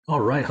All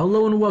right,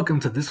 hello and welcome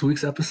to this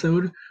week's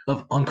episode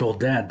of Uncle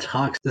Dad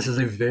Talks. This is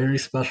a very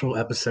special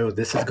episode.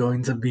 This is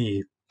going to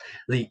be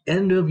the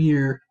end of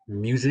year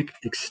music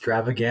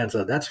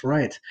extravaganza. That's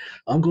right.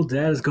 Uncle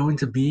Dad is going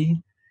to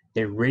be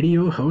a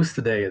radio host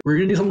today. We're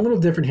going to do something a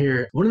little different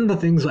here. One of the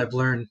things I've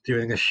learned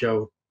doing this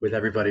show with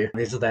everybody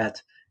is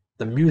that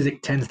the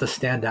music tends to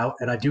stand out.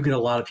 And I do get a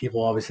lot of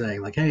people always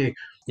saying, like, hey,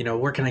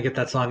 where can I get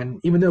that song?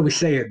 And even though we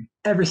say it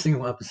every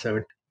single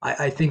episode,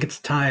 I think it's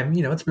time,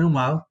 it's been a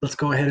while. Let's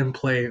go ahead and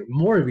play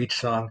more of each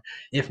song,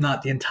 if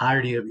not the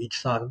entirety of each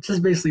song. This is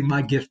basically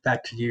my gift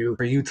back to you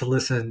for you to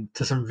listen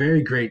to some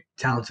very great,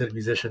 talented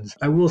musicians.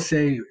 I will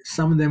say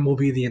some of them will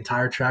be the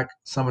entire track.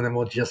 Some of them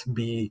will just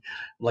be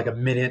like a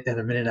minute and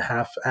a minute and a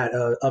half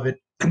of it.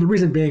 And the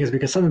reason being is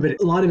because a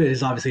lot of it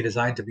is obviously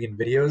designed to be in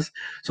videos.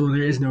 So when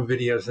there is no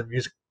videos, the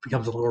music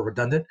becomes a little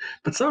redundant.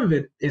 But some of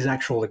it is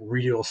actual like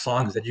real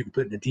songs that you can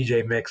put in a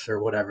DJ mix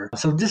or whatever.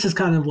 So this is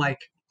kind of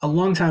like a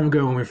long time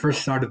ago when we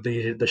first started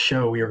the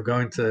show.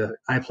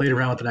 I played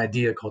around with an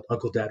idea called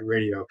Uncle Dad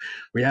Radio.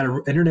 We had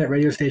an internet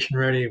radio station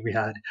ready. We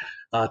had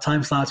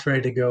time slots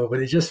ready to go, but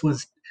it just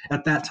was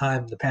at that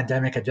time, the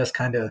pandemic had just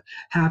kind of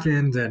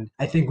happened. And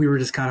I think we were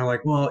just kind of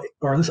like, well,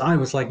 or at least I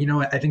was like,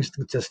 I think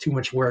it's just too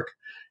much work.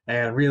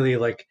 And really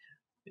like,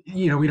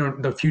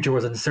 the future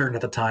was uncertain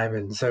at the time.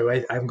 And so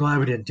I'm glad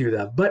we didn't do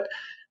that. But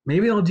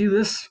maybe I'll do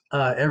this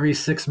every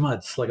 6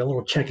 months, like a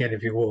little check-in,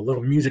 if you will, a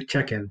little music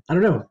check-in. I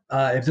don't know.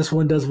 If this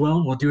one does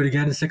well, we'll do it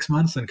again in 6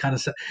 months and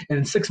and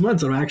in 6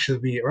 months, it'll actually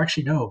be, or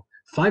actually no,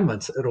 5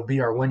 months, it'll be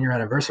our 1 year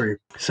anniversary.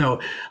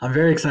 So I'm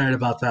very excited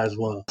about that as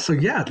well. So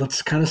yeah,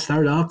 let's kind of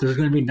start off. There's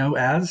going to be no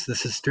ads.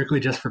 This is strictly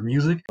just for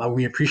music.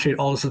 We appreciate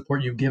all the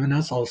support you've given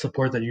us, all the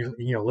support that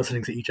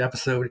listening to each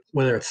episode,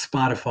 whether it's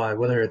Spotify,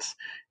 whether it's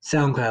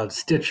SoundCloud,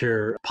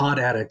 Stitcher, Pod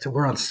Addict.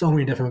 We're on so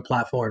many different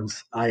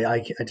platforms.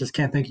 I just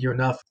can't thank you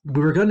enough.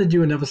 We were going to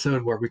do an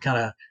episode where we kind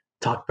of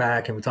talk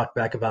back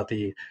about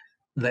the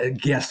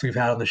guests we've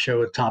had on the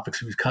show, the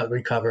topics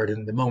we covered,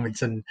 and the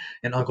moments in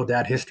Uncle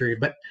Dad history.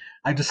 But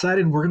I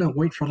decided we're going to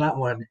wait for that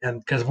one, and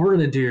because we're going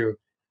to do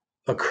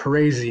a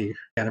crazy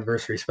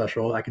anniversary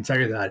special. I can tell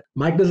you that.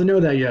 Mike doesn't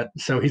know that yet,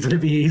 so he's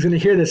gonna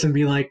hear this and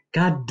be like,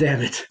 God damn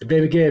it,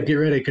 baby Gabe, get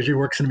ready because your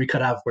work's gonna be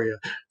cut out for you.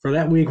 For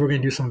that week, we're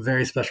gonna do some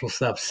very special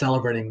stuff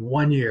celebrating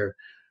 1 year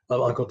of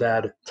Uncle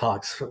Dad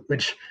Talks,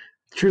 which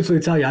truthfully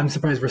tell you, I'm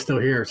surprised we're still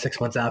here 6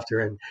 months after.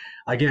 And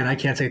again, I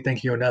can't say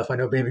thank you enough. I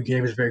know Baby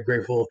Gabe is very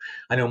grateful.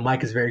 I know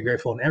Mike is very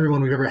grateful, and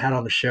everyone we've ever had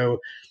on the show,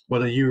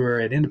 whether you were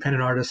an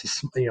independent artist,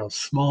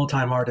 small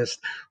time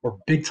artist, or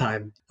big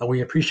time,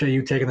 we appreciate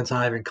you taking the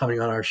time and coming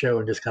on our show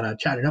and just kind of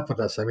chatting up with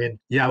us. I mean,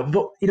 yeah,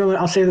 but you know what?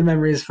 I'll save the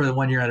memories for the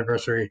 1 year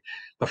anniversary.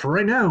 But for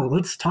right now,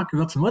 let's talk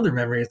about some other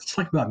memories. Let's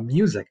talk about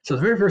music. So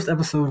the very first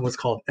episode was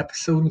called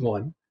Episode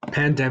 1.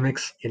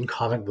 Pandemics in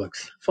Comic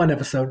Books. Fun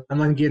episode. I'm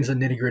not going to get into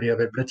the nitty gritty of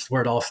it, but it's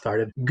where it all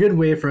started. Good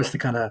way for us to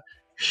kind of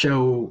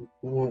show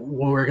where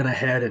we're going to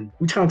head. And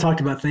we kind of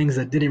talked about things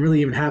that didn't really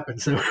even happen.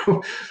 So,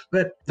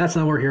 but that's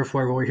not what we're here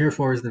for. What we're here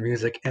for is the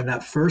music. And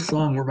that first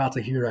song we're about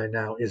to hear right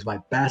now is by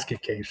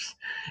Basket Case.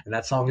 And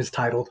that song is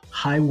titled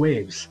High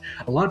Waves.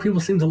 A lot of people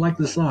seem to like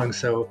the song,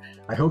 so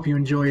I hope you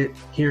enjoy it,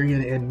 hearing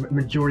it in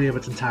majority of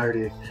its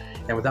entirety.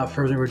 And without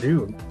further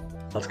ado,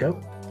 let's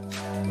go.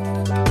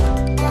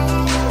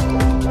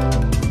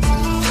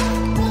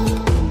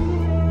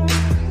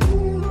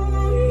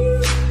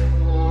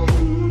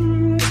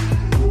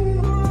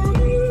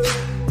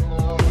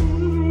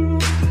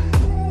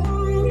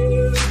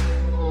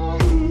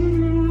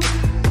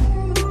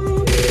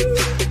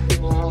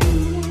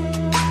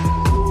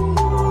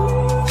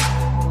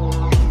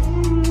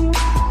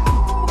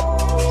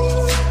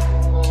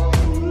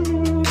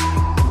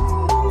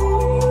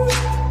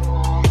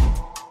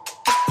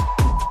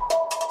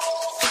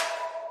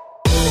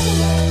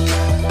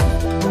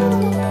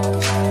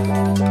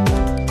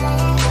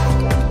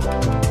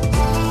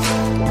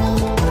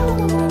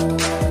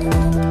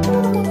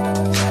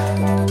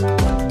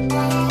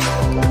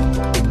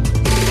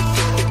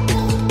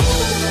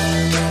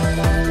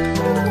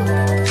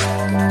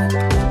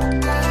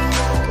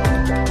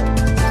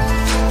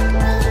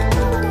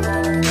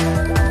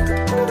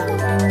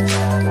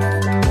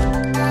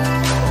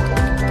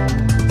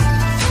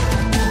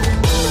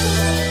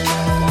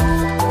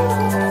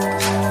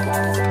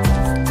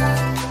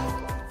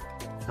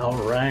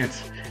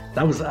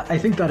 I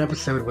think that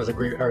episode was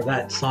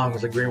that song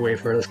was a great way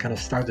for us to kind of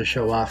start the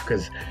show off,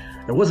 because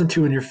it wasn't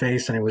too in your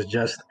face and it was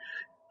just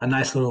a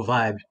nice little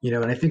vibe,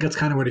 and I think that's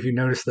kind of what, if you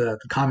notice the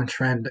common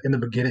trend in the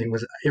beginning,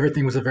 was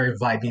everything was a very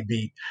vibey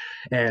beat,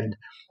 and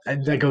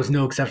that goes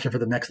no exception for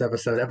the next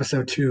episode.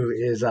 Episode 2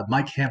 is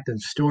Mike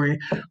Hampton's Story,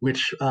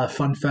 which,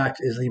 fun fact,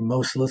 is the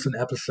most listened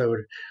episode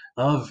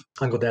of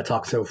Uncle Dad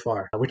Talk so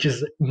far, which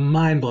is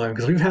mind-blowing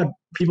because we've had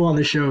people on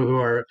the show who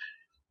are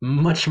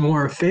much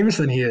more famous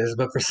than he is,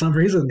 but for some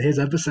reason his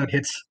episode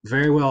hits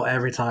very well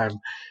every time,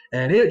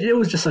 and it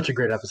was just such a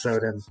great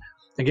episode. And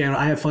Again,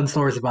 I have fun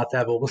stories about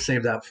that, but we'll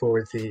save that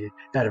for the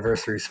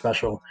anniversary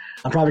special.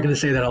 I'm probably going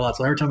to say that a lot,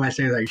 so every time I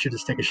say that, you should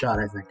just take a shot,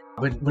 I think.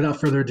 But without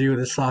further ado,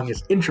 this song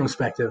is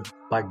Introspective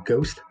by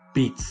Ghost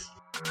Beats.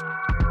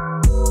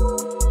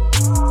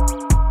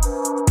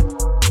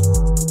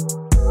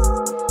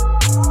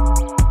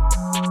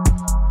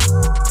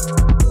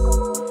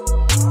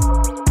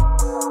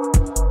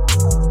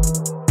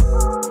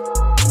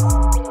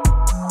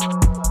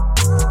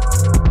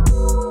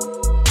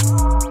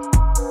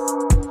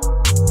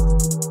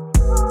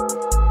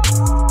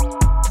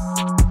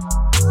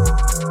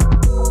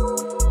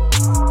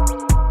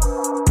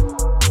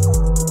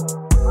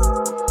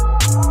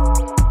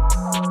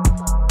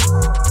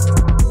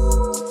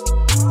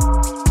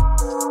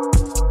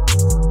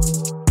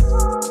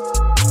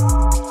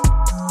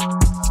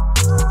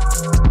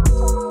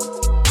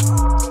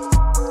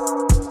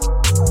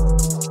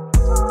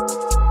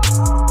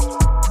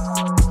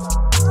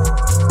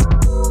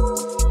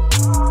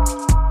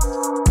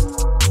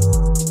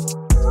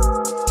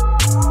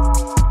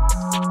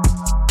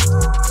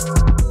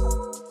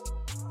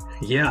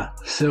 Yeah.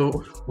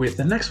 So with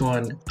the next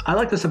one, I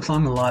like this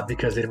song a lot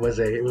because it was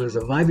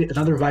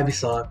another vibey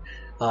song.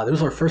 It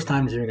was our first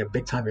time doing a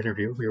big time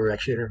interview. We were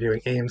actually interviewing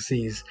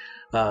AMC's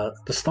the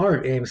star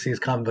of AMC's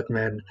Comic Book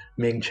Man,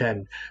 Ming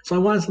Chen. So I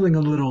wanted something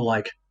a little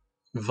like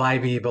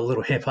vibey, but a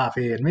little hip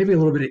hoppy, and maybe a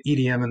little bit of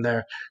EDM in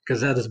there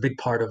because that is a big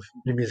part of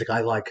the music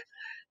I like.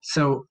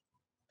 So,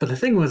 but the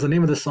thing was, the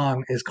name of the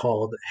song is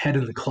called "Head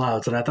in the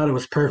Clouds," and I thought it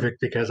was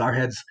perfect because our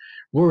heads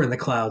were in the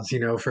clouds,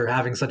 for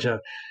having such a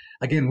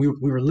again, we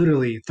were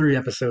literally 3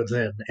 episodes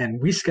in,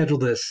 and we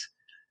scheduled this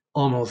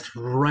almost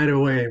right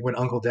away when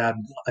Uncle Dad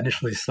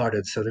initially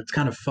started. So it's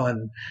kind of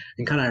fun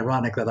and kind of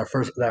ironic that our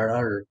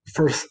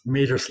first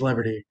major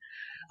celebrity,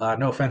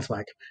 no offense,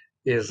 Mike,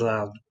 is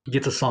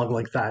gets a song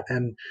like that,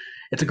 and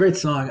it's a great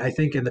song. I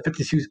think in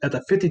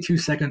the 52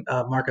 second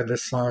mark of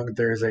this song,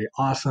 there's a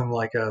awesome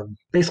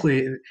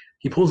basically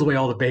he pulls away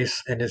all the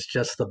bass and it's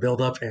just the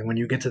build up, and when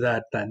you get to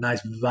that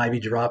nice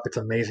vibey drop, it's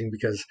amazing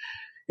because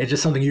it's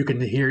just something you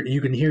can hear.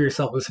 You can hear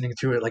yourself listening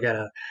to it, like at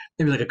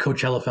maybe like a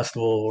Coachella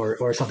festival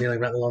or something like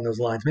that along those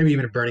lines. Maybe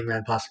even a Burning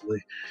Man,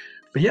 possibly.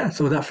 But yeah.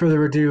 So without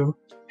further ado,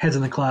 "Heads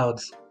in the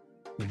Clouds"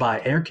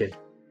 by Air Kid.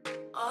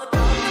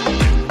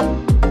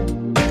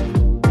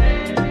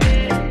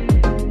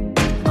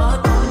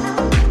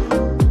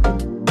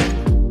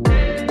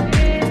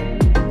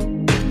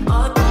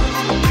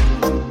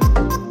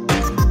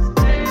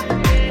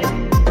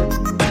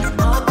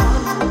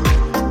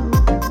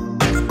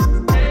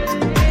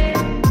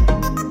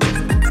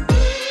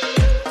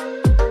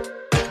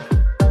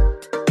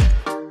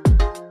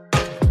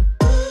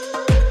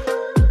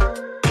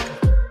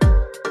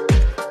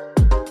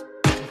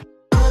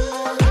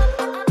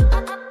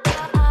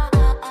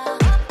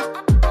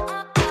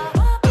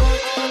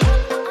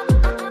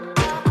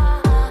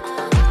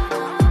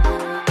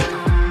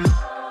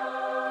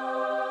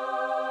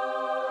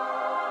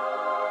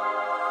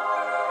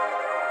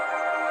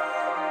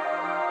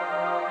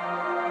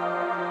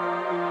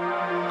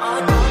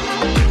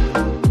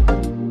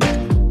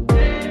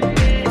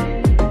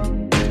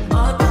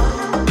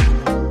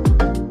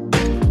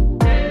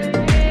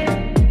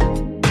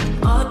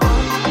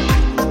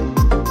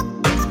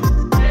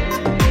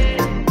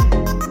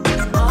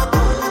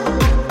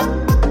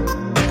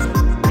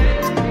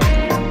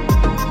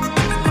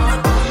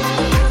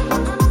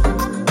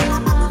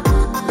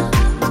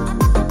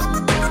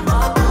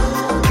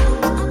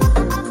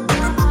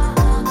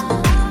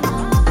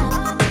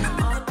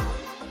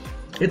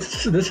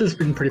 This has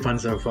been pretty fun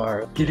so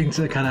far. Getting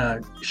to kind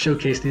of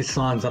showcase these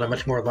songs on a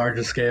much more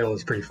larger scale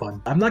is pretty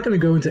fun. I'm not going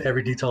to go into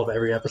every detail of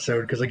every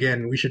episode because,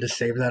 again, we should just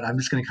save that. I'm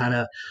just going to kind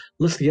of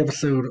list the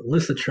episode,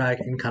 list the track,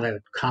 and kind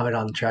of comment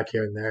on the track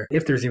here and there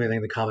if there's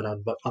anything to comment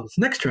on. But on this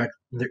next track,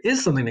 there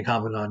is something to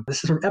comment on.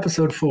 This is from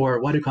episode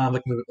 4, Why do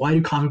comic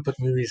book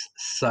movies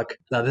suck?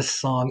 Now, this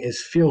song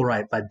is Feel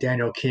Right by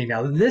Daniel King.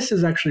 Now, this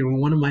is actually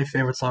one of my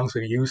favorite songs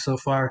we've used so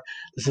far.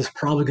 This is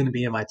probably going to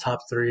be in my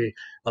top 3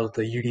 of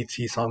the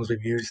UDT songs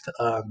we've used.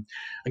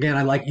 Again,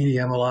 I like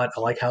EDM a lot. I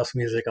like house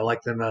music. I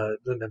like them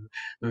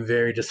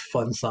very just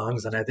fun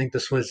songs. And I think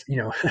this was,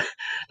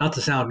 not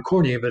to sound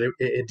corny, but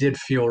it did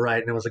feel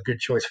right. And it was a good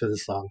choice for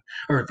this song,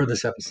 or for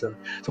this episode.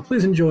 So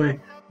please enjoy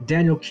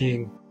Daniel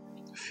King,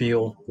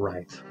 Feel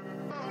Right.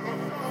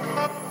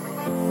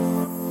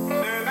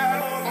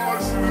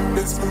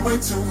 It's been way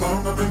too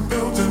long, I've been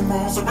building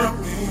walls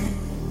around me.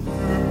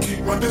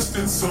 Keep my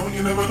distance so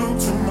you never know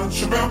too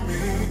much about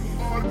me.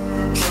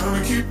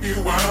 Trying to keep you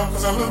out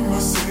cause I love my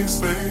safe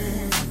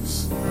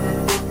space.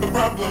 But the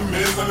problem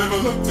is I never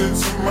looked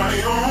into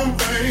my own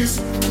face.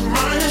 Am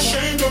I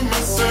ashamed of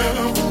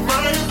myself? Am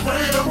I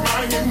afraid of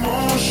my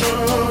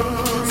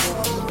emotions?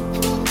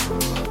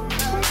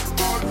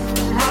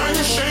 Am I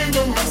ashamed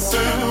of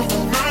myself?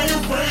 Am I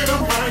afraid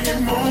of my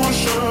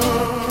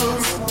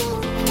emotions?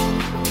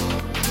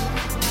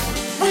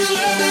 We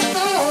let it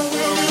go,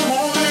 will we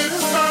hold it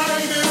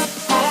aside?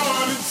 It's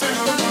hard to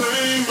take the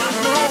blame, I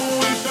know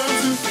it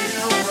doesn't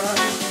feel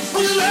right.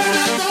 We let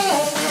it go,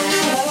 will we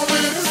hold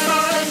it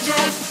aside?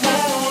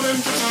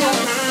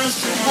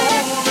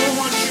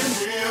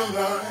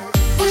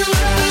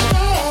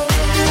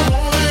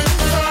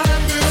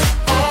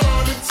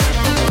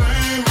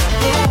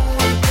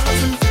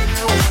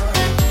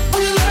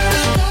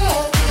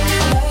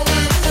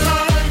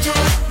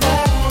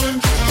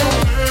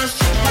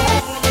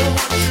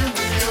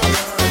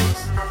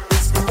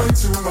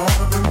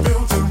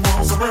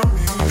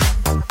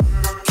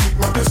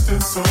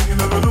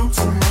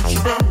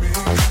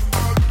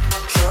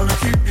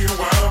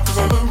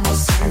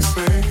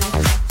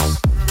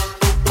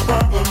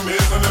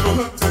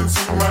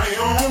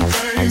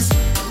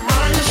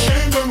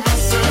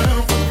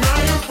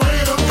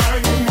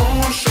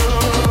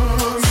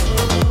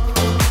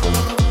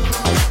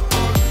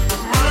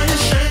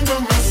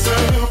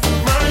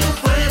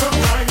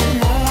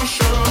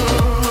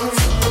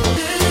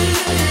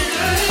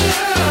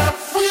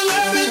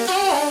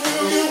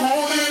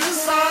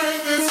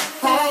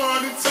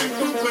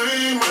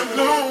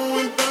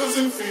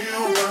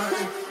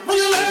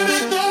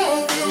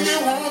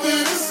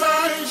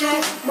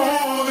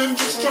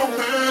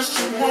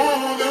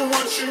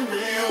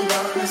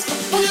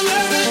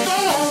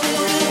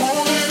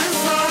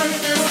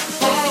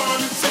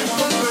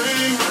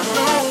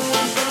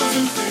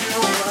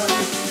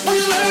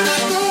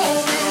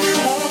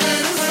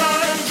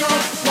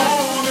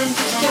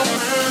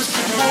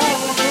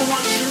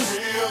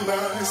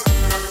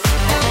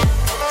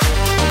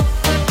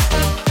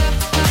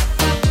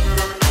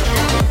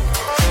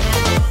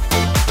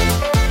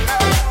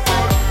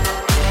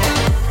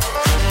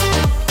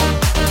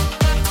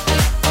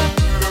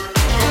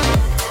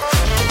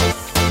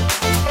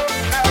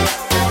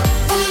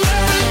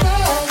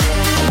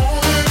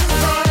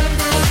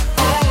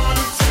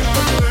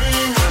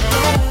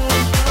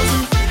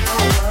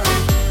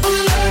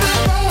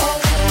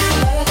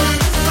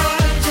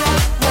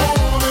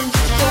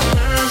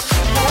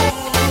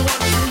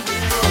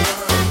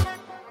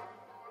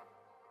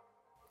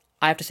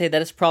 I have to say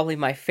that is probably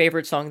my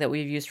favorite song that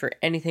we've used for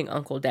anything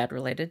Uncle Dad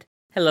related.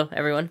 Hello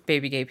everyone,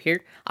 Baby Gabe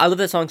here. I love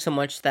that song so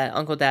much that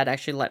Uncle Dad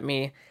actually let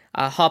me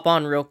hop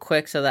on real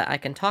quick so that I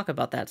can talk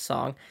about that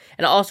song.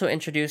 And also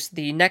introduce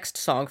the next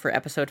song for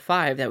episode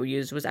 5 that we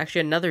used was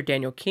actually another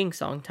Daniel King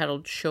song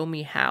titled Show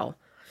Me How.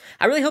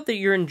 I really hope that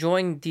you're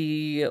enjoying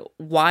the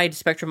wide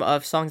spectrum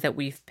of songs that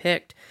we've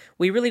picked.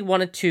 We really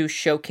wanted to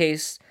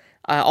showcase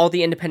all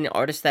the independent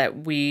artists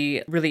that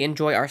we really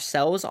enjoy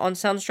ourselves on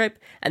Soundstripe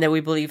and that we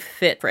believe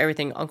fit for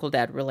everything Uncle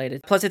Dad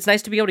related. Plus, it's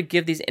nice to be able to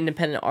give these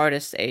independent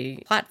artists a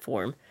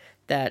platform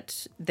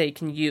that they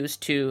can use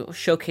to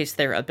showcase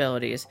their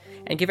abilities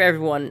and give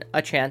everyone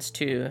a chance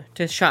to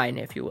shine,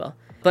 if you will.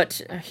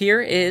 But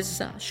here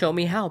is Show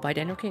Me How by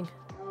Daniel King.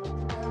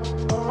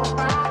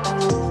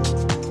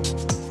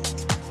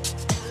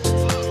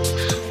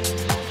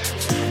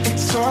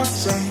 It's all the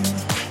same,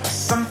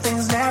 some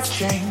things never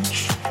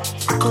change.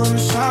 I couldn't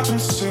stop and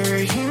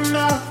say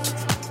enough.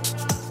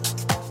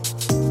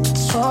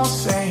 It's all the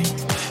same,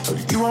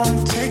 but you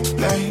won't take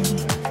blame,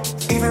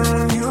 even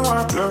when you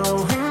are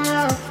blowing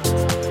up.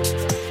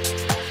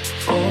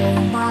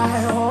 Oh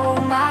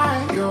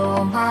my,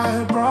 you're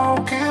my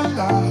broken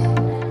love.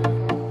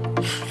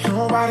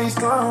 Nobody's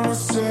gonna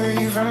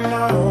save her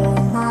now. Oh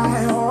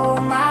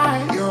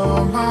my,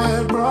 you're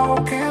my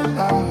broken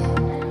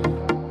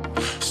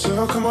love.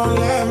 So come on,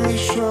 let me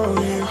show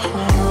you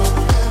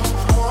how.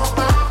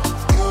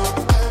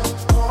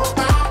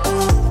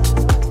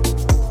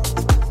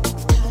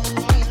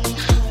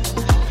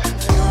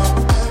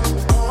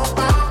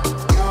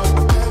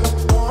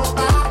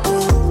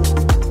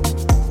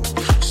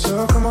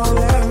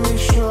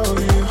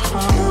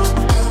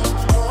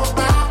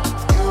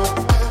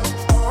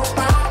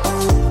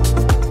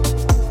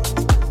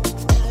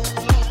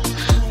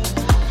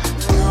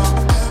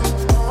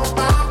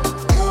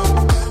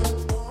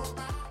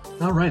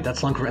 That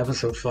song from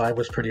episode 5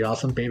 was pretty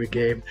awesome. Baby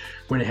Gabe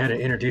went ahead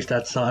and introduced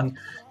that song.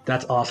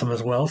 That's awesome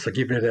as well. So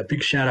give it a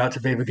big shout out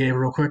to Baby Gabe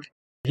real quick.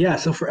 Yeah,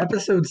 so for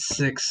episode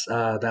 6,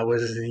 that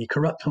was the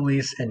Corrupt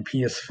Police and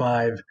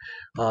PS5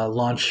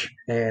 launch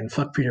and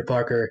Fuck Peter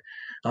Parker.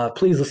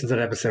 Please listen to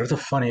that episode. It's a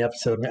funny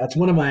episode. It's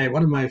one of my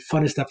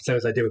funnest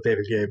episodes I did with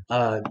Baby Gabe.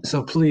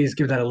 So please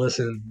give that a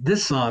listen.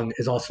 This song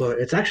is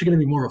it's actually going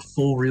to be more of a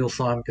full real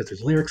song because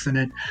there's lyrics in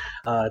it.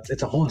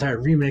 It's a whole entire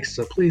remix.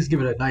 So please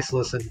give it a nice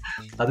listen.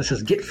 This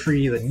is Get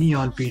Free, the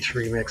Neon Beach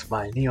remix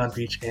by Neon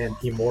Beach and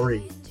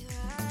Imori.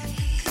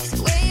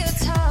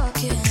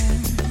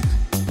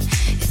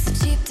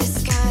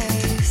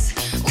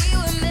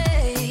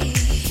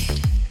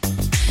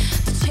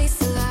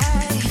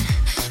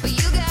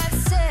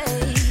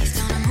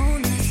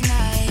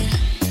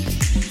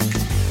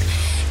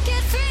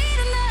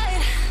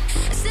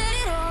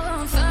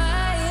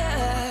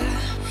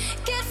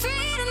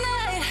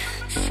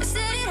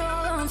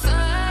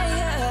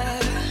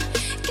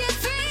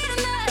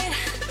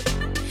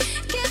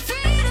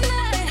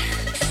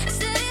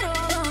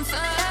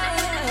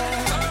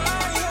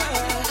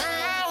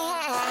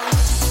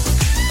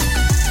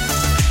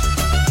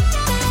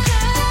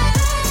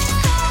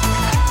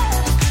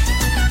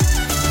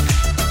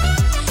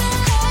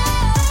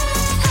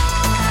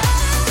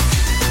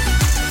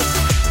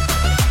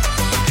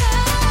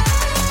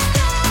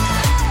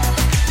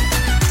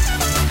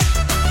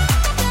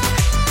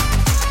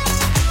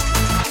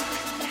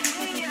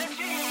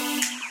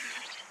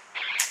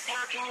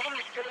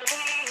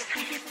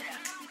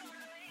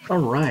 All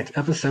right,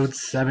 episode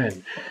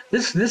 7.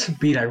 This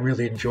beat I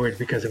really enjoyed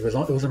because it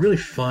was a really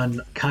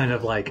fun kind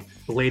of like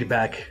laid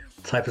back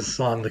type of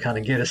song to kind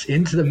of get us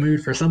into the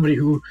mood for somebody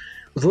who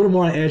was a little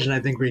more on edge than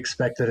I think we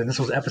expected. And this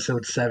was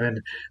episode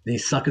 7, the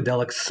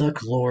Suckadelic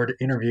Suck Lord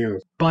interview.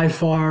 By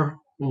far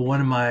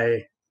one of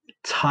my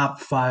top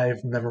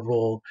 5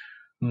 memorable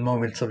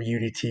moments of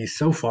UDT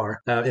so far.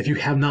 If you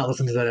have not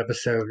listened to that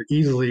episode,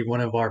 easily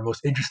one of our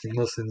most interesting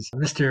listens.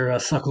 Mr.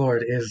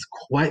 Sucklord is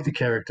quite the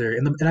character,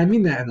 and I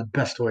mean that in the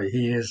best way.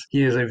 He is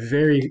a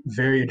very,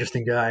 very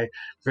interesting guy,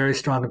 very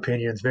strong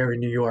opinions, very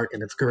New York,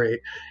 and it's great.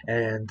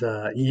 And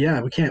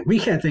yeah, we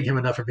can't thank him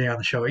enough for being on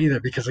the show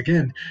either, because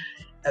again,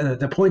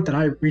 at the point that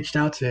I reached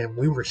out to him,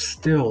 we were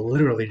still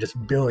literally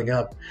just building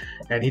up,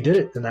 and he did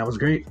it, and that was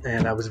great,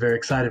 and I was very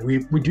excited.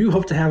 We do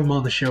hope to have him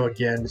on the show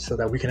again so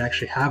that we can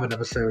actually have an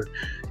episode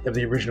of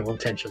the original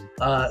intention.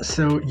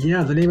 So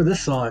yeah, the name of this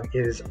song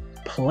is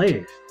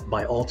Play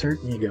by Alter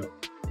Ego.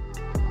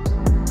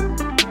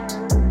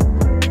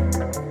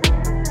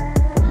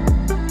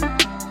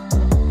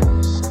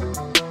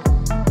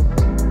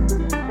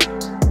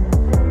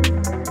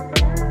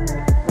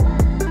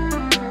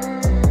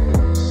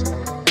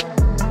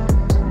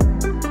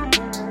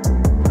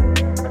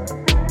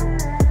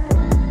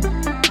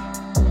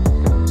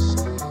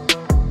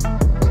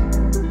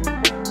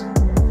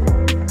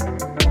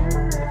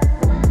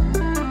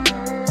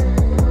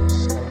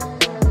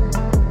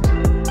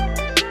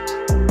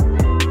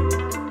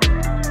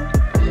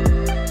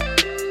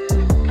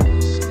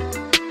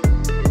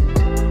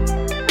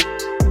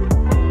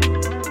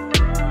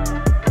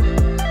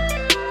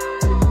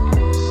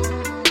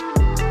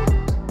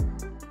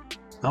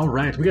 All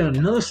right, we got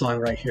another song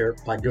right here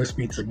by Ghost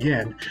Beats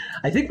again.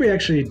 I think we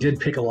actually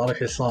did pick a lot of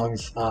his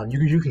songs.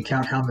 You can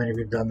count how many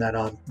we've done that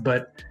on,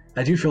 but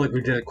I do feel like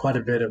we did quite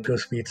a bit of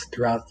Ghost Beats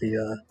throughout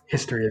the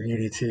history of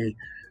UDT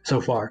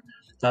so far.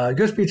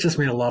 Ghost Beats just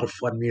made a lot of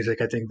fun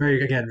music. I think very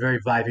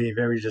vibey,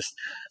 very just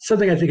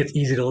something I think it's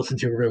easy to listen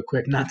to real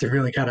quick, not to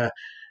really kind of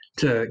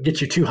to get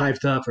you too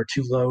hyped up or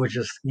too low. It's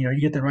just you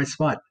get the right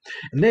spot.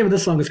 And the name of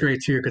this song is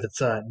great too because it's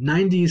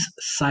 90s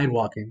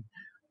Sidewalking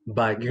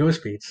by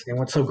Ghost Beats. And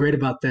what's so great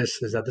about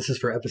this is that this is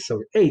for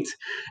episode 8,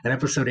 and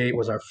episode 8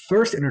 was our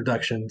first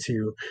introduction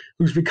to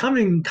who's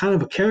becoming kind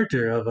of a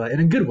character of,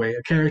 in a good way,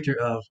 a character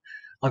of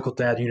Uncle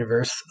Dad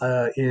universe,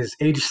 is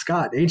Age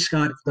Scott. Age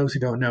Scott, for those who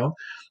don't know,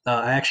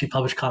 I actually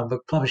publish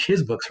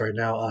his books right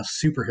now,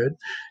 Superhood.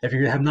 If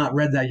you have not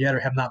read that yet or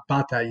have not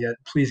bought that yet,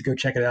 please go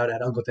check it out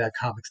at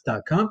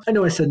UncleDadComics.com. I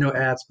know I said no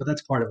ads, but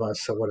that's part of us,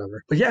 so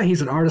whatever. But yeah,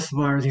 he's an artist of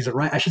ours.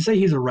 I should say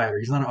he's a writer.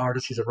 He's not an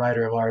artist. He's a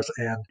writer of ours,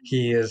 and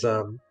he is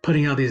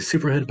putting out these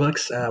Superhood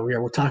books.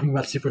 We're talking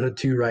about Superhood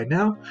 2 right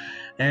now,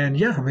 and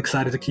yeah, I'm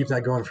excited to keep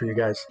that going for you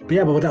guys.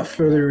 But without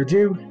further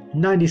ado,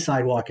 90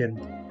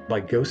 Sidewalking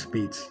by Ghost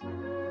Beats.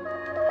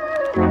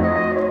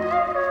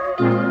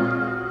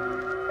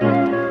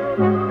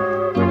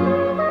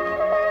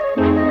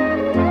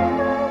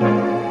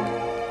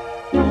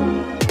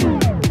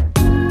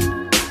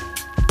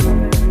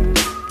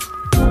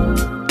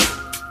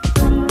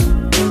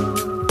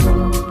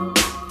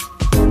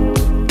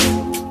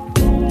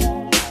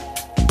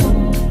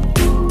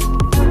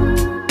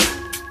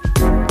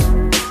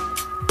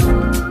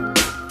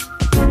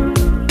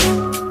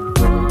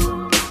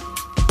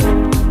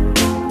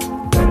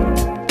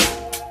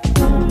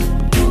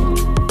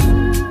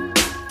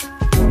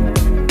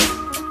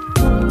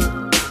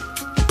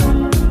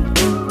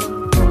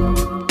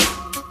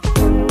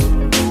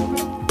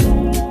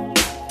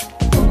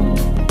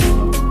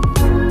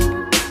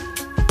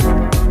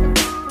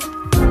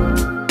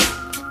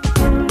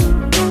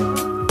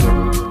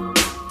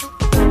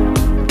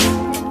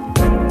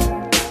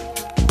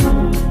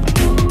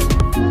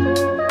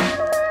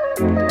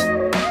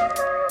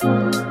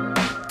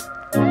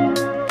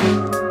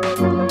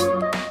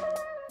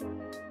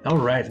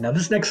 Now,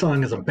 this next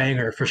song is a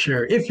banger for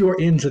sure, if you're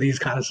into these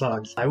kind of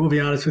songs. I will be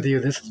honest with you,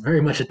 this is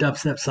very much a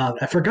dubstep song.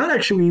 I forgot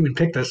actually we even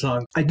picked this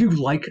song. I do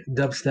like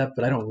dubstep,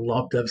 but I don't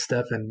love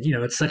dubstep, and,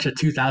 it's such a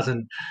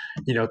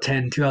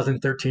 2010,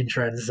 2013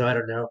 trend, so I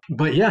don't know.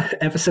 But yeah,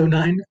 episode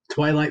 9,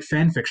 Twilight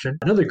Fanfiction.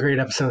 Another great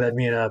episode that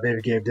me and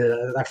Baby Gabe did.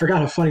 I forgot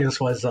how funny this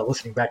was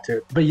listening back to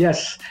it. But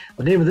yes,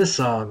 the name of this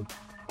song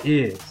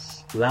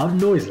is Loud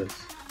Noises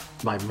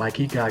by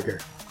Mikey Geiger.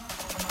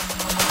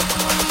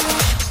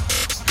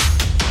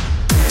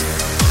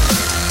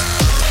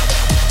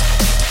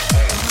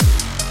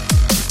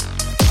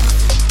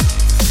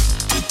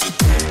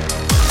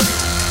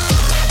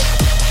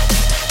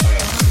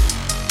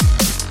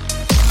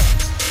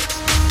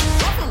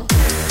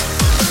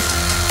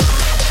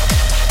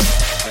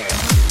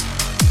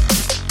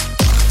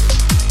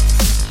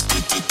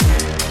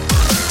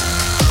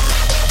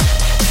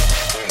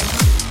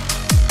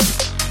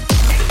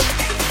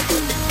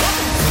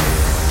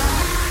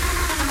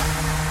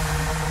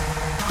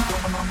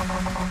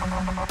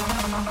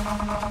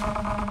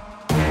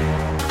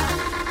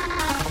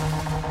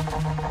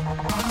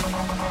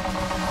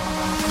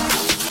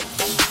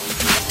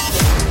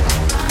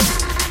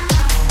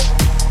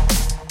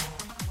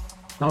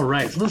 All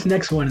right, so this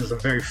next one is a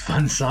very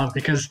fun song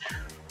because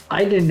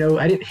I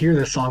didn't hear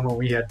this song when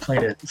we had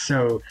played it.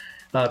 So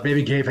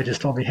Baby Gabe had just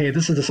told me, hey,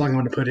 this is the song I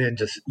want to put in,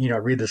 just,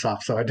 read this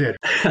off. So I did.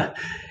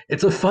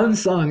 It's a fun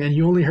song, and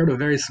you only heard a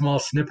very small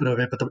snippet of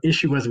it, but the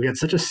issue was we had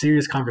such a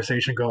serious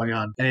conversation going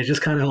on, and it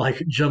just kind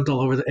of jumped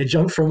all over. It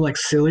jumped from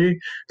silly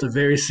to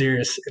very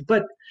serious,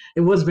 but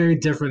it was very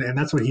different, and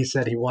that's what he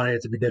said. He wanted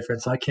it to be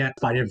different, so I can't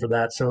fight him for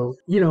that. So,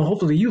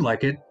 hopefully you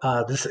like it.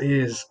 This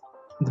is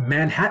The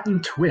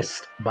Manhattan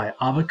Twist by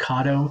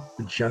Avocado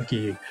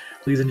Junkie.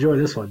 Please enjoy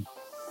this one.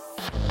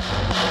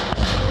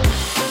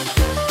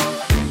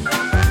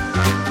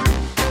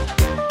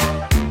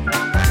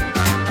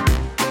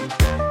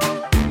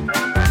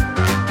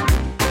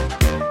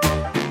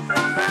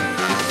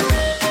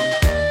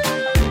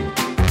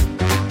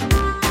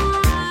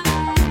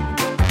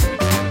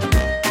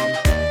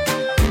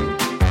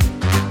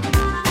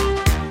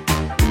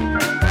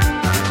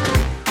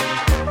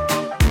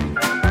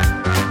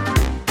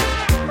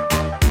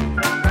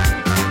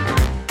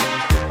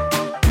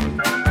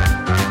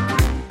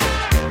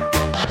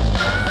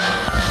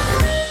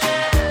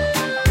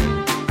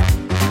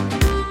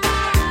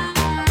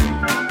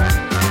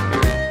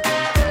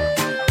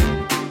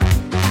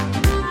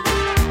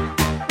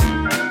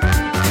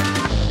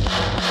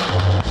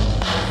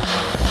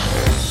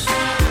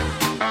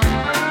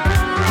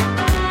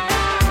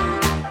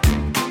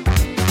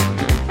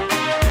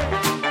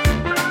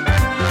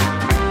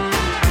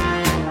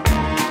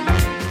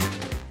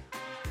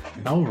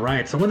 All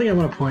right. So one thing I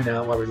want to point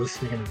out while we're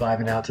listening and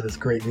vibing out to this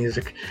great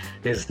music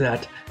is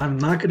that I'm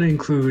not going to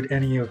include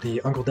any of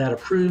the Uncle Dad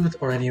approved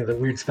or any of the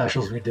weird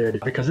specials we did,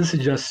 because this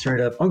is just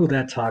straight up Uncle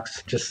Dad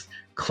Talks, just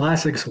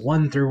classics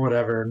 1 through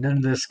whatever. None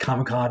of this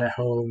Comic-Con at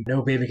home,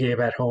 no Baby Gabe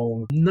at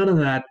home. None of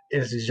that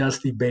is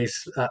just the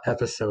base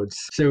episodes.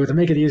 So to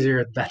make it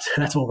easier,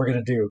 that's what we're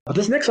going to do. But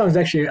this next song is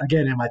actually,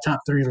 again, in my top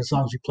 3 of the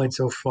songs we played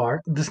so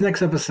far. This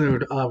next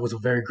episode was a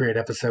very great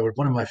episode,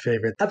 one of my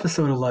favorites.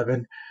 Episode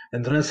 11,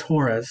 Andres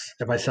Juarez,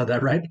 if I said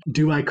that right.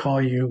 Do I Call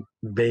You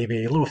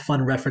Baby? A little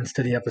fun reference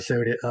to the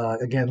episode.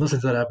 Again, listen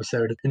to that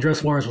episode.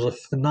 Andres Juarez was a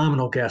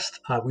phenomenal guest.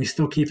 We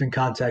still keep in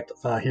contact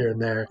here and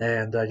there.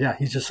 And yeah,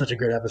 he's just such a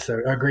great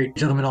episode. A great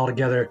gentleman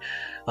altogether.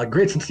 A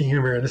great sense of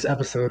humor. And this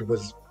episode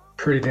was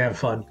pretty damn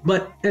fun.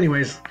 But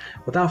anyways,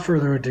 without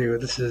further ado,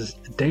 this is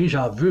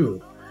Deja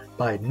Vu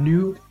by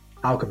New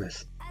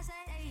Alchemist.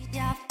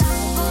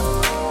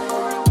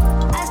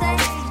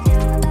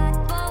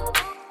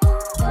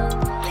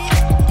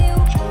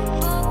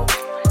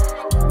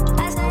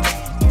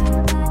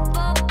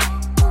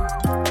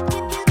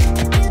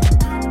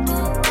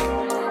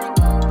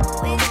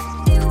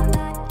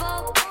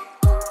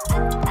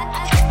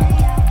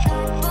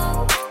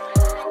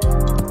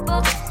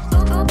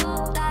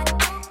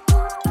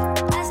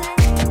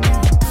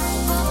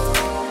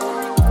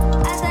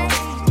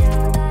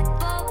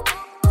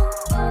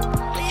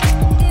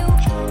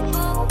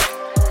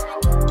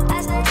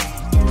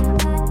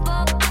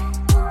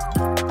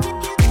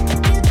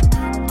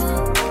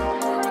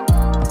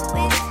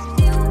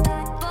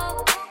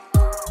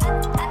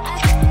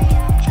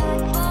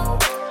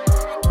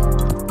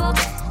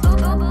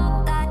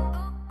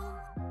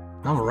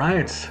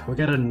 We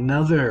got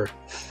another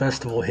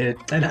festival hit,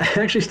 and I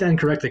actually stand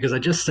corrected because I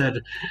just said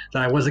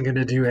that I wasn't going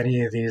to do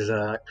any of these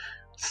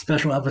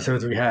special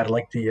episodes we had,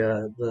 like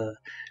the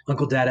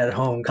Uncle Dad at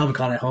Home,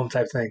 Comic-Con at Home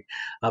type thing.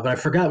 But I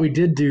forgot we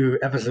did do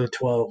episode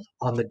 12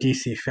 on the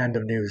DC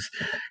fandom news,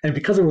 and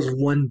because it was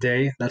one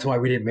day, that's why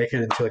we didn't make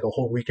it into like a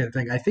whole weekend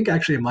thing. I think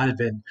actually it might have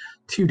been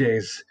 2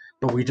 days,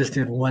 but we just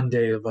did one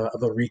day of a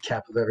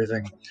recap of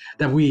everything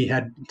that we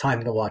had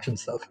time to watch and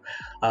stuff.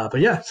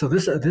 But yeah, so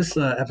this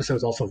episode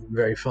is also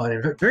very fun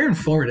and very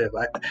informative.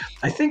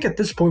 I think at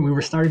this point we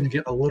were starting to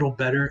get a little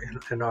better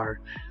in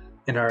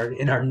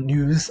our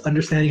news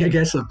understanding, I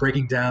guess, of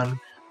breaking down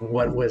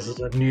what was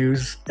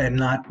news and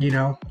not,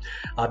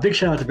 big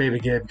shout out to Baby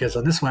Gabe, because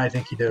on this one I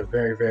think he did a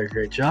very, very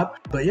great job.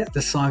 But yeah,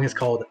 this song is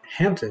called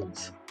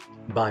Hamptons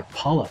by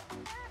Paula.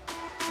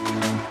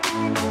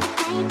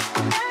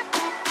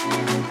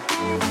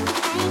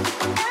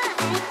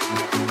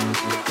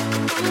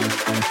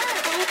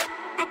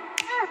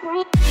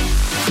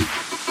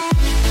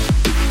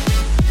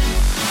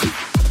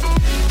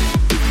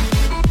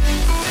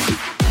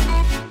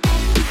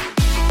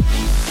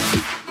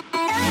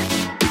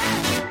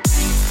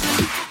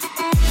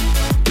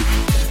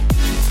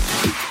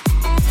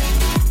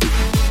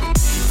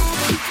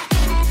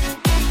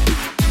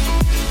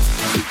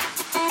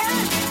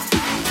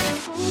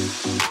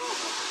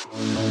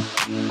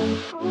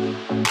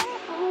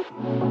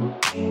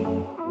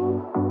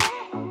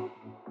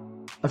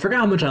 I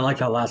forgot how much I liked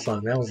that last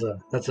song.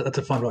 That's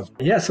a fun one.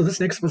 Yeah, so this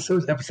next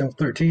episode is episode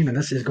 13, and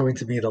this is going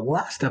to be the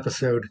last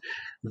episode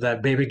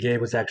that Baby Gabe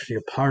was actually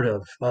a part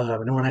of.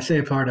 And when I say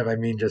a part of, I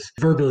mean just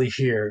verbally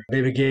here.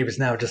 Baby Gabe is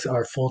now just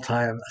our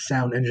full-time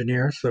sound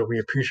engineer, so we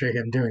appreciate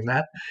him doing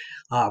that.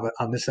 But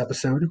on this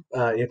episode,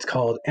 it's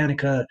called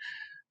Annika.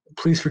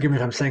 Please forgive me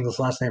if I'm saying this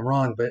last name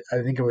wrong, but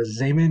I think it was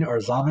Zaman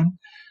or Zaman.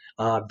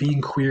 Being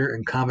queer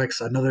in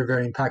comics, another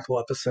very impactful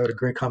episode, a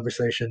great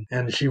conversation,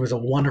 and she was a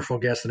wonderful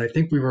guest, and I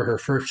think we were her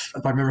first,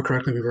 if I remember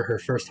correctly, we were her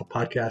first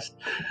podcast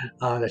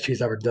that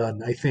she's ever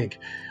done, I think.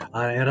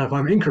 And if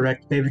I'm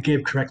incorrect, Baby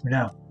Gabe, correct me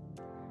now.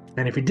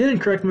 And if he didn't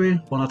correct me,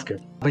 well, that's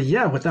good. But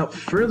yeah, without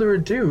further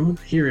ado,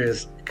 here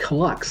is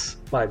Clux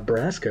by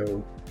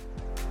Brasco.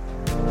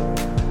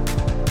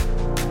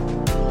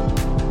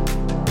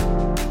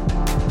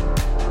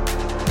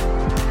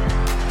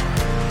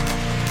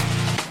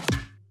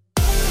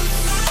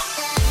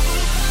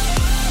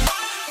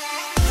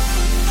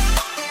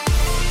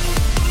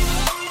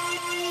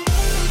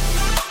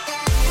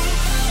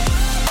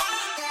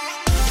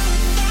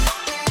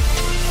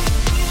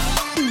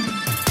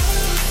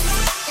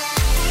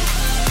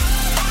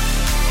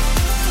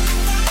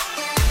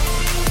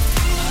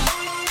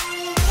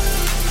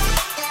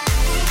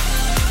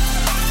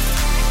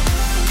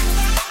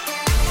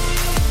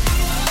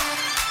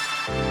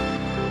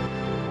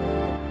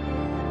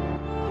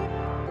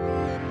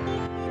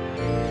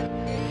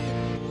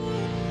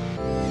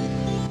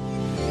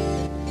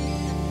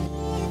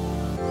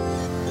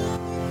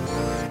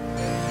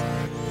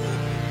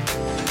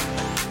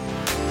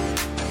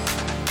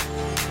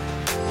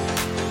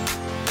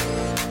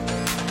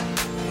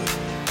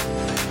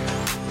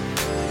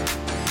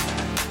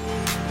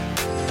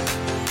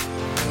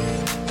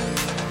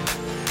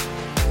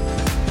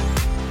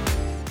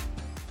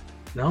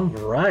 All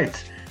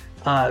right.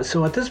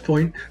 So at this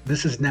point,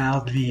 this is now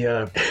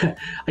the,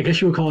 I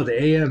guess you would call it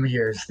the AM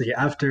years, the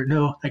after,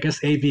 no, I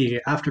guess AB,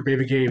 after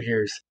Baby Gabe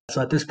years.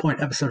 So at this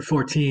point, episode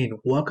 14,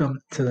 welcome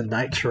to the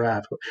Night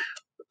Trap.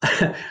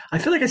 I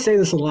feel like I say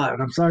this a lot,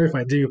 and I'm sorry if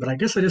I do, but I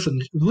guess I just,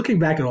 looking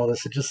back at all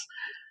this,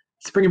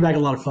 it's bringing back a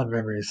lot of fun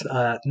memories.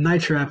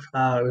 Night Trap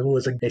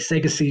was a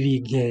Sega CD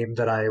game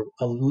that I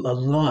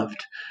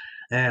loved,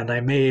 and I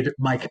made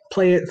Mike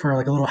play it for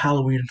like a little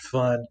Halloween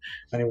fun,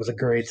 and it was a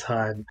great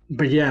time.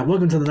 But yeah,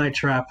 welcome to the Night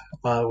Trap.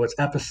 Was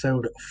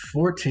episode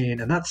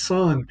 14, and that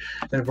song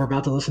that we're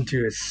about to listen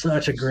to is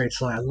such a great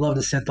song. I love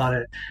the synth on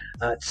it.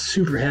 It's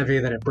super heavy,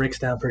 and then it breaks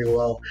down pretty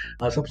well.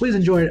 So please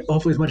enjoy it,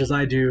 hopefully as much as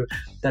I do.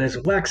 That is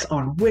Wax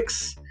on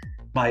Wix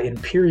by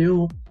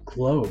Imperial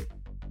Glow.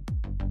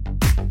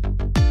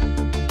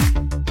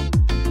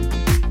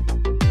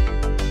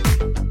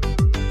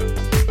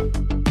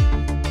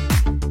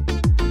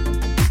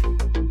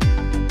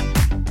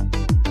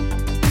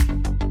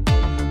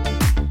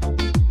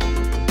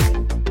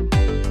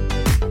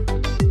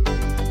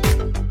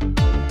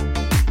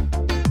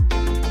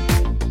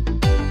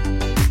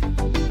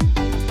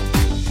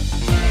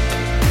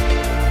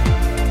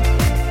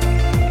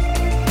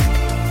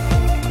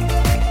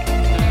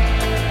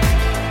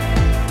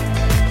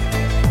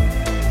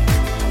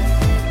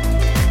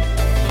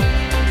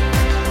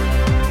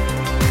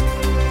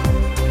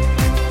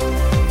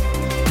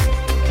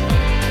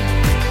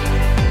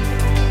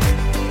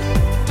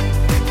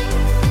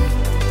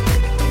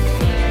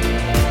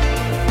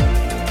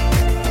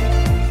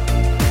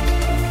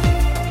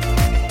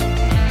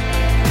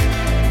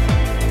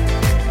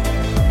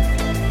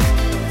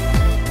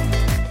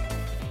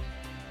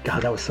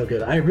 God, that was so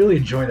good. I really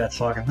enjoyed that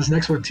song. And this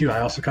next one too,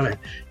 I also kind of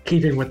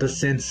keeping with the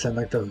synths and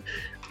like the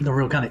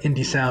real kind of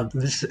indie sound.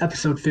 This is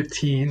episode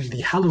 15, the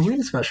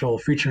Halloween special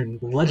featuring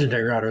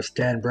legendary artist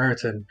Dan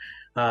Brereton.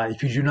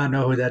 If you do not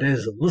know who that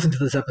is, listen to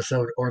this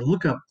episode or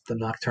look up the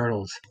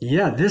Nocturnals.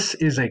 Yeah, this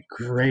is a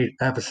great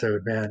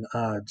episode, man.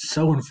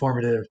 So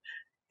informative.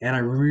 And I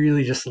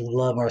really just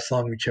love our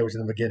song we chose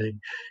in the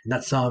beginning. And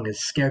that song is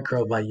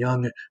Scarecrow by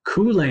Young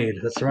Kool-Aid.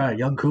 That's right,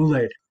 Young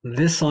Kool-Aid.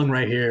 This song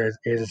right here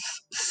is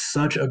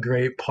such a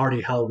great party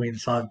Halloween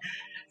song.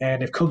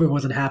 And if COVID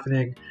wasn't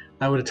happening,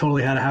 I would have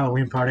totally had a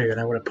Halloween party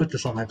and I would have put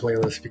this on my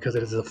playlist because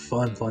it is a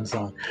fun, fun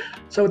song.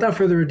 So without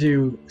further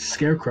ado,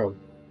 Scarecrow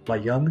by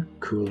Young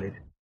Kool-Aid.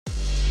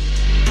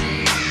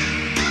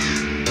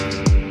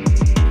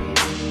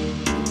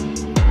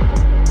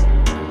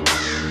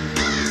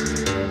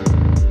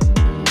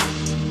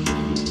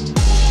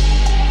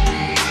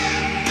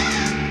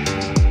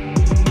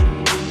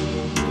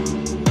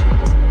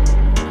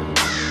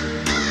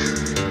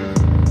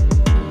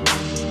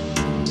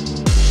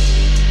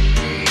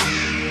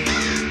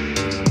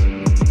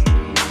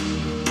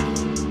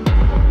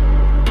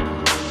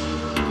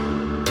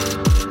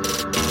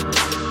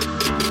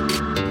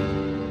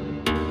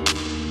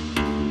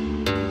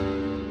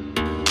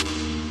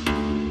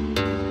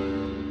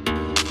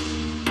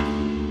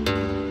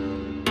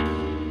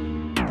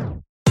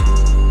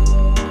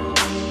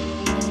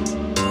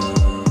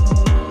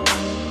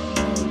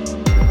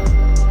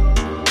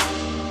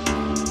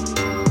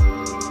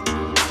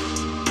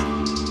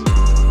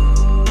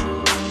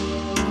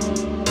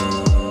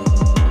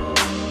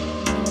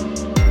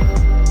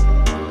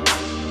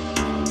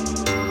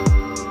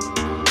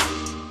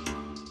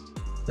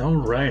 All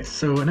right,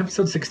 so in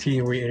episode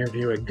 16, we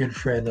interview a good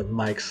friend of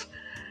Mike's,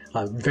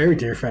 a very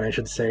dear friend, I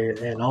should say,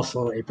 and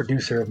also a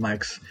producer of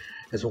Mike's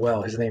as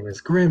well. His name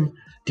is Grim,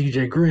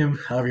 DJ Grim,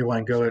 however you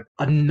want to go it.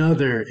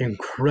 Another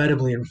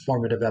incredibly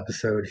informative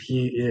episode.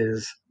 He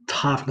is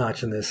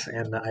top-notch in this,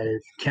 and I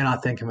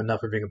cannot thank him enough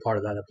for being a part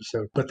of that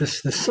episode. But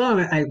this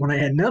song, when I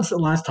announced it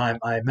last time,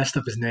 I messed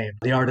up his name,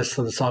 the artist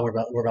of the song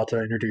we're about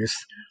to introduce.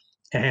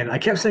 And I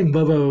kept saying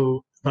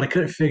Bobo, but I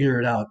couldn't figure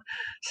it out.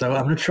 So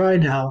I'm going to try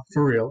now,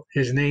 for real.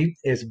 His name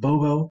is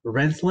Bobo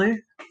Rensley.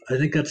 I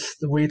think that's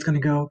the way it's going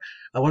to go.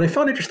 What I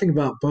found interesting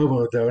about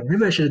Bobo, though, and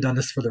maybe I should have done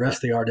this for the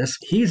rest of the artists,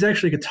 he's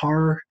actually a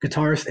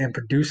guitarist and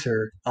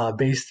producer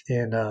based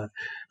in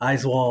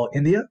Aizawl,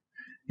 India.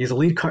 He's a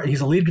lead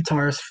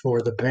guitarist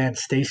for the band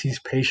Stacy's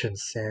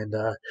Patience, and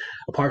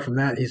apart from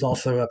that, he's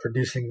also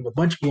producing a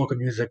bunch of local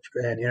music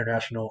and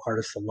international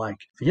artists alike.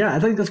 Yeah, I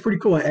think that's pretty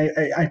cool.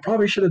 I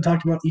probably should have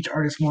talked about each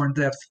artist more in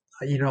depth.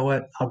 You know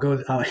what? I'll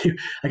go.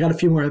 I got a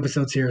few more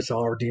episodes here, so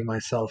I'll redeem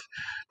myself.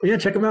 But yeah,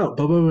 check him out.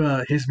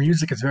 Bobo, his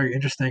music is very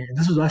interesting, and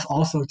this was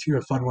also too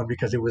a fun one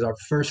because it was our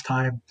first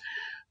time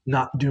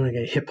not doing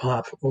a hip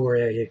hop or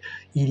a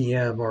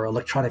EDM or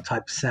electronic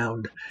type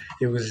sound.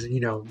 It was,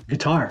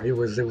 guitar. It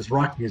was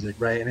rock music,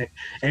 right? And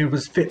it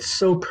was fit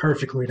so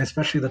perfectly, and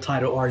especially the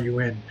title "Are You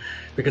In?"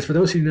 Because for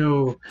those who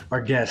know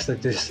our guest,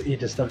 that he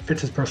just fits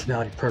his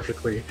personality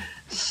perfectly.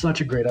 Such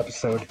a great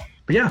episode.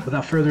 But yeah,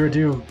 without further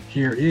ado,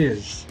 here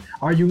is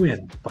 "Are You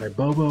In?" by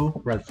Bobo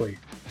Rensley.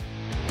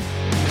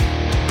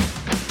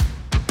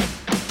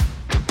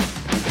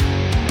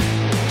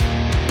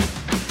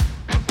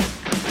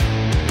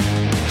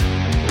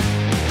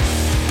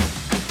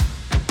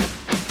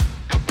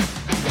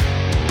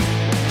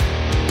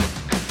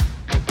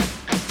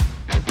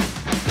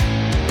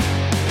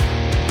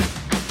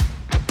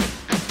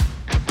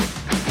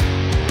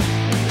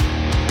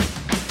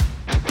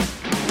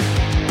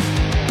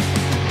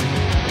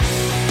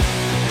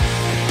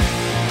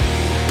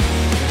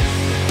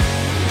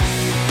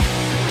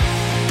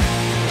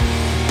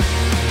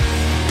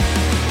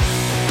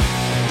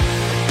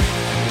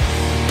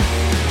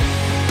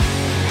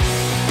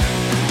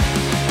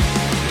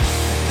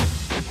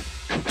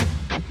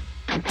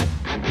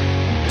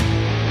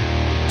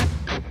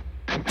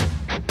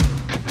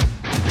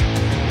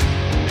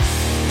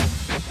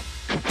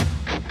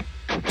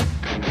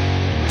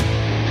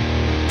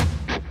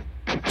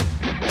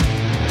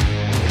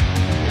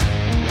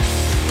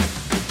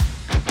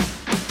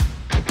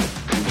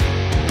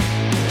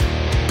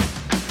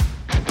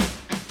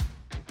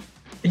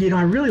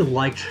 I really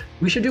liked,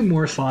 we should do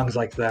more songs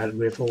like that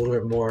with a little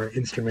bit more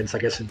instruments, I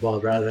guess,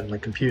 involved rather than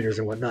like computers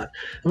and whatnot.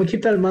 I'm going to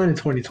keep that in mind in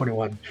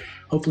 2021.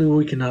 Hopefully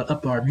we can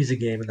up our music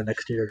game in the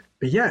next year.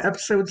 But yeah,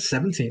 episode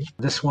 17.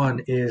 This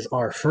one is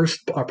our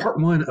part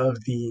one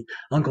of the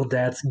Uncle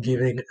Dad's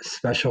Giving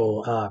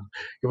special.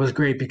 It was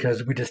great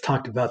because we just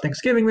talked about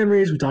Thanksgiving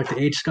memories. We talked to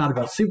H. Scott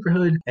about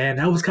Superhood. And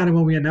that was kind of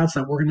when we announced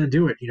that we're going to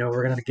do it.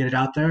 We're going to get it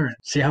out there and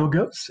see how it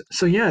goes.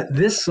 So yeah,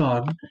 this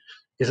song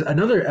is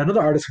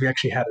another artist we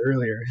actually had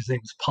earlier. His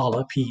name is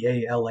Paula,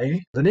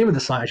 P-A-L-A. The name of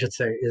the song, I should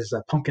say, is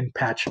Pumpkin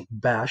Patch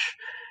Bash.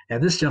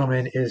 And this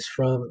gentleman is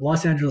from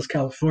Los Angeles,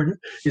 California.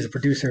 He's a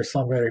producer,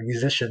 songwriter,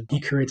 musician. He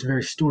creates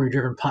very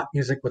story-driven pop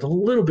music with a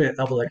little bit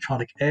of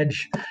electronic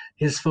edge.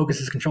 His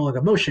focus is controlling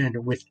emotion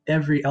with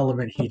every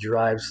element he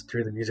drives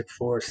through the music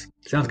force.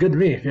 Sounds good to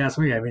me, if you ask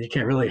me. I mean, you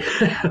can't really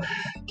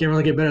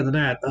get better than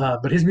that.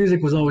 But his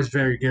music was always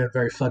very good,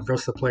 very fun for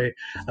us to play.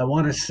 I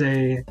want to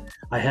say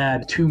I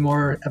had 2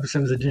 more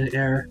episodes that didn't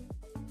air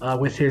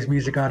with his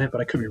music on it,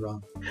 but I could be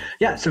wrong.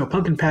 Yeah, so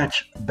Pumpkin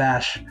Patch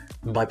Bash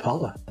by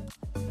Paula.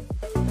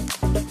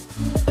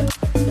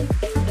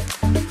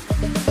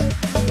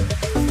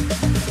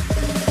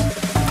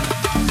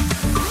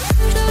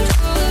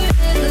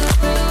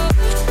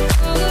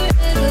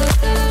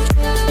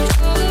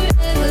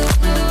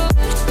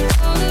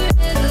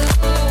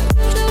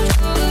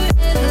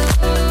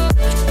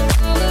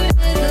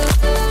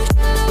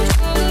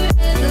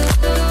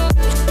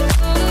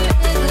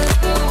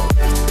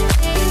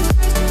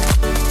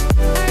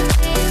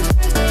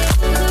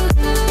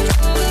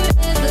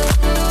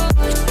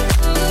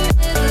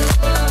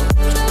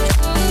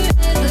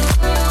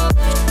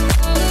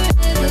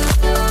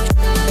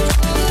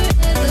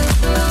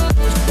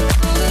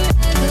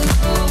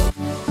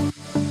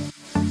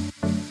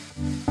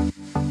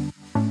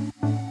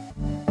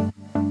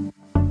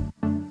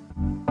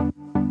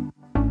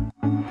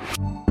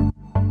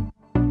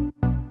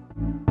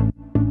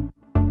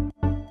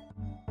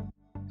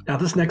 Now,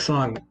 this next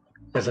song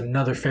is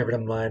another favorite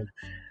of mine.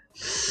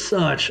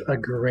 Such a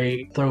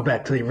great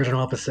throwback to the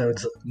original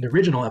episodes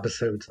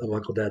of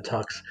Uncle Dad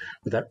Talks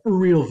with that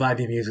real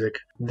vibey music.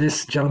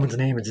 This gentleman's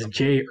name is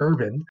Jay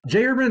Urban.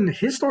 Jay Urban,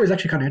 his story is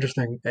actually kind of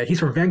interesting. He's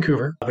from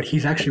Vancouver, but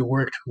he's actually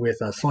worked with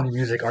Sony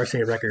Music,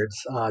 RCA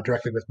Records,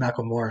 directly with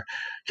Macklemore,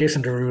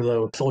 Jason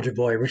Derulo, Soulja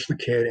Boy, Rich the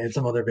Kid, and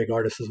some other big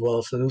artists as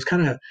well. So it was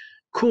kind of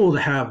cool to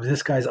have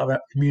this guy's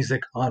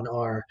music on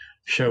our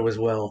show as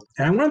well.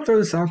 And I want to throw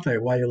this out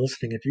there while you're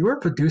listening. If you're a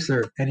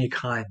producer of any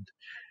kind,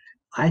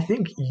 I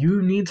think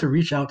you need to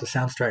reach out to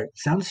Soundstripe.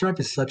 Soundstripe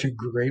is such a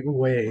great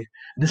way, and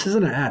this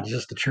isn't an ad, it's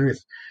just the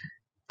truth,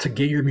 to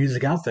get your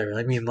music out there.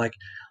 I mean, like,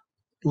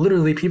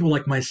 literally people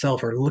like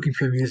myself are looking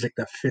for music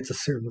that fits a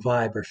certain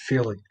vibe or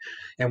feeling.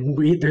 And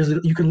you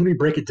can literally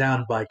break it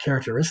down by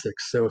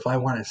characteristics. So if I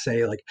want to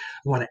say, like,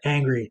 I want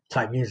angry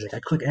type music, I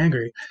click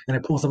angry, and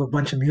it pulls up a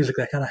bunch of music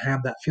that kind of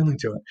have that feeling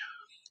to it.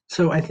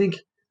 So I think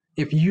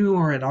if you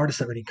are an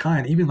artist of any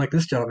kind, even like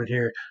this gentleman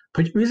here,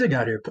 put your music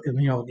out here.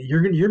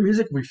 Your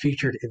music will be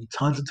featured in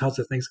tons and tons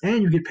of things,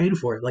 and you get paid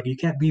for it. Like, you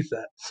can't beat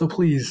that. So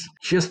please,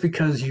 just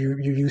because you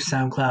use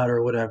SoundCloud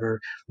or whatever,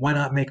 why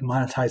not make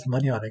monetized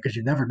money on it? Because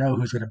you never know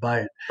who's going to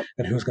buy it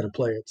and who's going to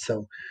play it.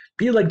 So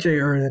be like Jay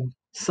Urban.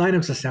 Sign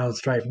up to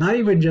Soundstripe, not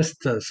even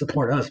just to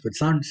support us, but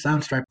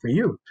Soundstripe for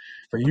you,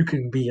 where you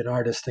can be an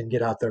artist and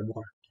get out there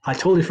more. I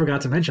totally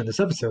forgot to mention this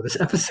episode. This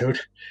episode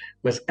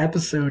was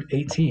episode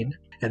 18,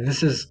 and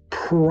this is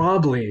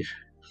probably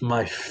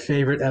my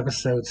favorite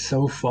episode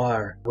so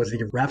far, was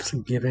the Raps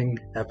Giving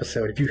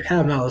episode. If you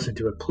have not listened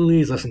to it,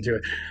 please listen to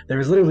it. There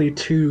was literally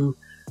 2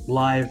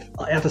 live,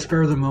 at the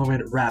spur of the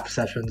moment, rap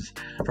sessions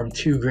from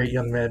 2 great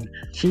young men,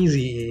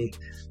 Cheesy E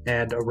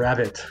and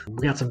Rabbit.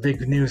 We got some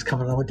big news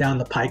coming down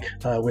the pike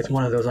with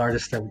one of those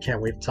artists that we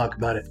can't wait to talk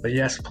about it. But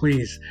yes,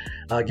 please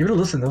give it a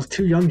listen. Those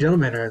 2 young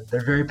gentlemen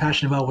they're very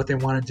passionate about what they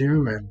want to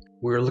do, and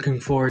we're looking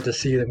forward to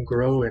see them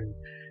grow and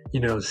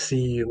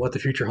see what the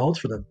future holds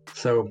for them.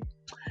 So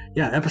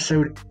yeah,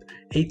 episode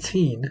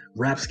 18,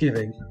 Raps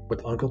Giving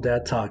with Uncle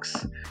Dad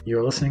Talks.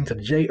 You're listening to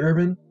Jay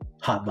Urban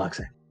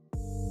Hotboxing.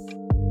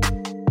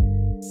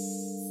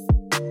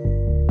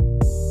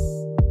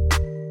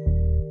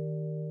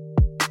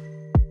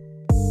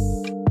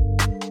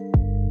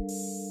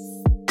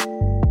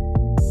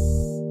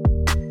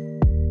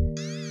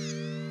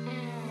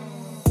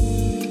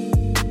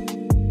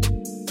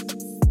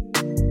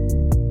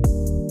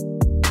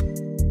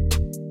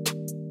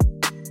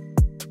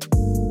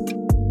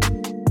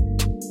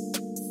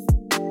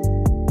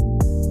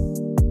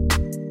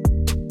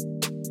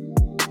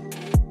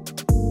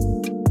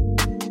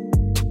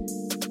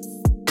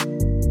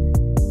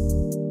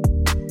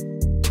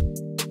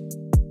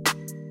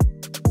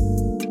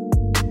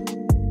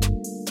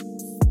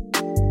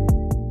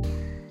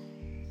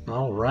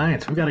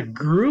 We got a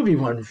groovy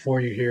one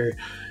for you here.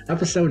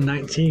 Episode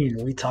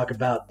 19, we talk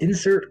about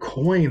Insert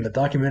Coin, the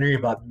documentary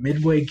about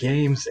Midway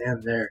Games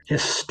and their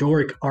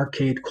historic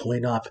arcade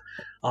coin-op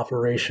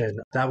operation.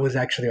 That was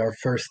actually our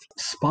first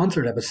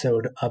sponsored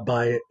episode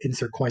by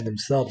Insert Coin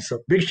themselves. So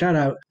big shout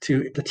out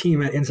to the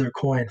team at Insert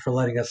Coin for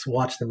letting us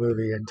watch the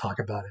movie and talk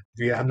about it.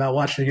 If you have not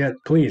watched it yet,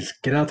 please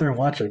get out there and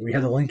watch it. We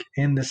have the link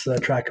in this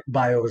track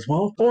bio as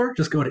well, or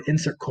just go to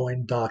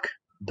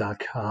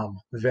insertcoindoc.com.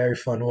 Very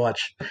fun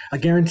watch. I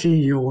guarantee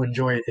you will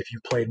enjoy it if you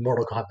played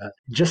Mortal Kombat.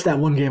 Just that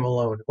one game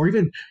alone, or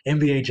even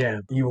NBA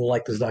Jam, you will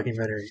like this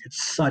documentary.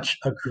 It's such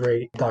a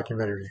great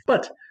documentary.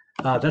 But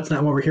that's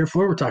not what we're here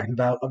for. We're talking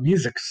about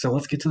music. So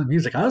let's get to the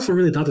music. I also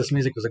really thought this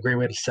music was a great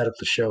way to set up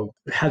the show.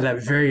 It had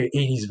that very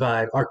 80s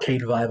vibe,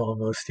 arcade vibe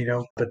almost, you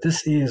know. But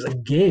this is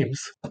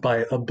Games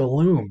by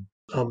Bloom.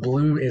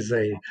 Bloom is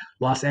a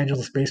Los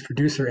Angeles-based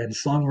producer and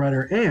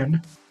songwriter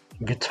and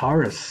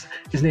guitarist.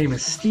 His name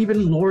is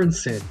Steven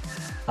Lawrenson.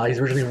 He's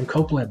originally from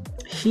Copeland.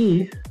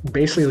 He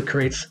basically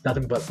creates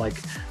nothing but like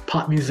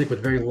pop music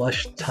with very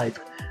lush type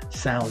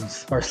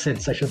sounds, or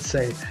synths, I should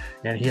say.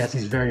 And he has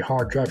these very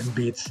hard driving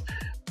beats.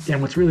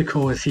 And what's really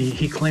cool is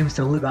he claims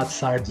to live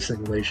outside the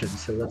simulation,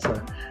 so that's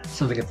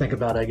something to think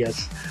about, I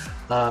guess.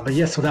 But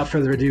yes, without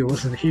further ado,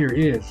 listen, here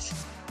is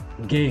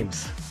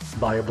Games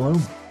by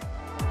Bloom.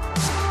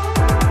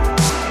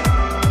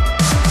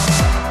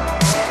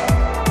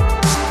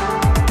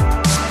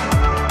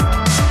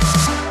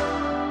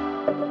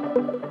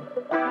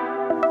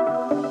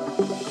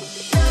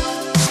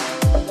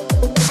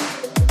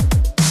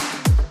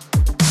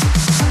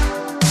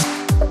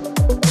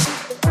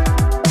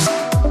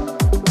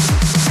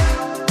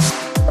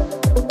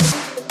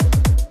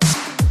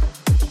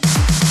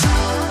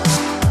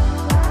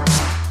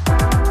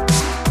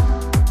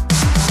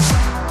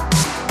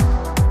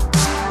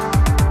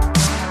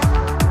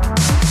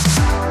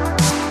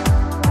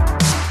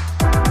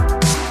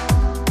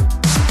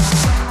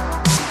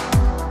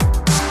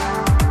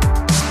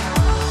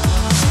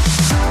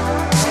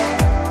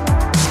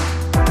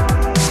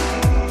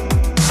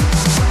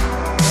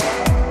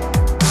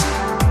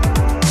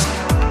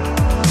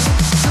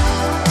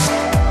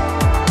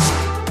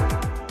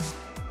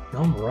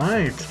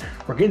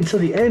 We're getting to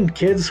the end,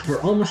 kids. We're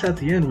almost at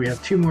the end. We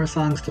have 2 more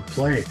songs to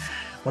play.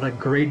 What a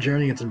great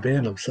journey it's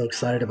been. I'm so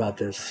excited about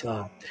this.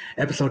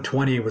 Episode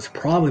 20 was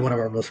probably one of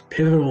our most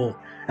pivotal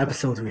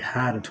episodes we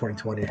had in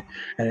 2020,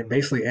 and it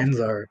basically ends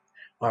our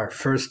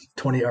first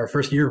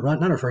year run,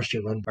 not our first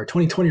year run, our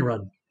 2020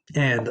 run.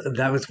 And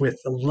that was with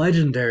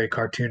legendary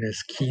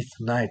cartoonist Keith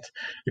Knight.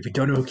 If you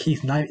don't know who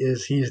Keith Knight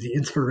is, he is the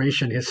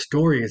inspiration. His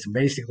story is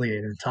basically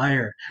it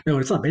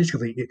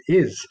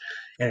is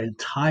an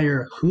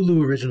entire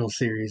Hulu original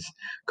series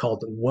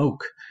called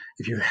Woke.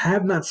 If you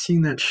have not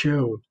seen that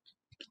show,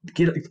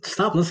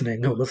 stop listening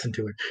and go listen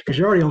to it, because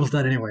you're already almost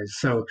done anyways.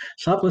 So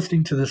stop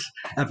listening to this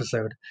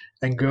episode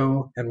and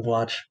go and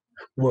watch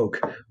Woke.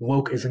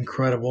 Woke is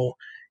incredible.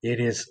 It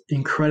is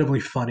incredibly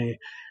funny.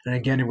 And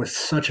again, it was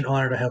such an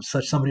honor to have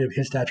somebody of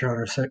his stature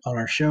on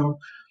our show.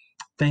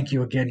 Thank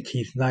you again,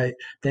 Keith Knight.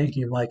 Thank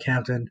you, Mike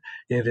Hampton.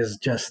 It is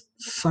just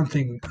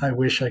something I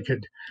wish I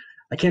could.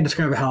 I can't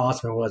describe how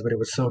awesome it was, but it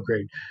was so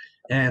great.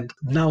 And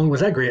not only was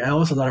that great, I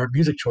also thought our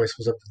music choice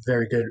was a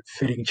very good,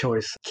 fitting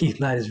choice. Keith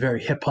Knight is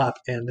very hip-hop,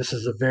 and this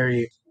is a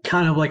very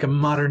kind of like a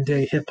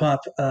modern-day hip-hop,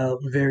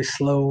 very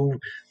slow,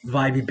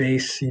 vibey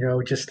bass,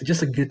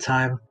 just a good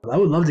time. I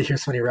would love to hear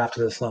somebody rap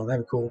to this song.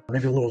 That'd be cool.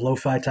 Maybe a little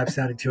lo-fi type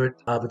sounding to it.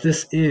 But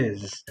this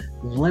is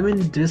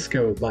Lemon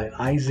Disco by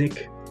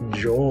Isaac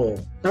Joel.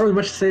 Not really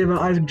much to say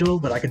about Isaac Joel,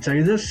 but I can tell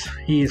you this.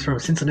 He is from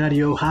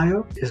Cincinnati,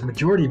 Ohio. His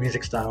majority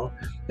music style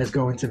is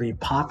going to be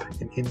pop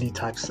and indie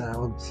type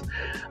sounds.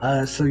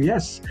 So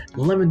yes,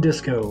 Lemon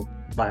Disco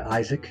by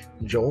Isaac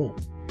Joel.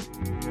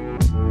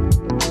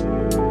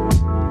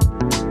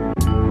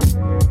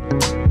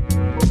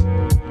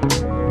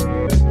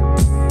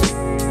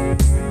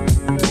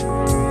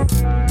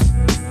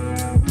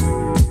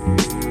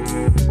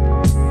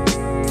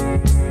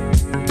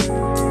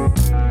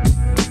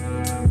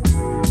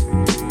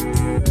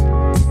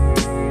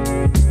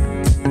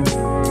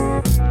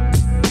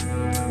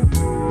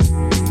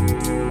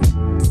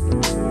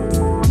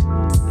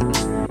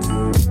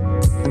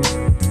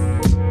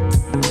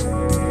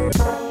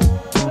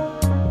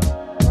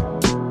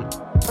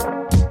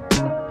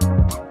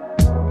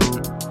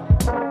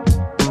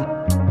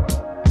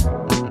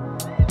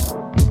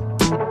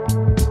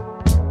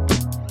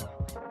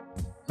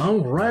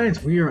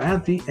 We are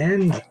at the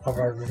end of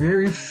our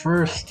very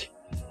first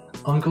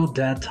Uncle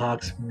Dad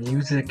Talks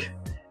music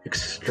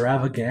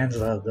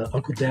extravaganza, the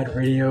Uncle Dad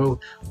Radio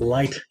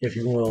Light, if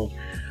you will.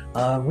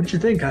 What did you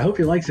think? I hope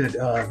you liked it.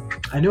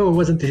 I know it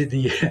wasn't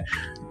the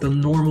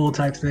normal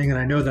type thing, and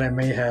I know that I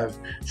may have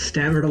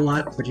stammered a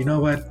lot, but you know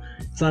what?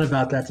 It's not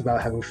about that. It's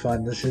about having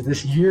fun.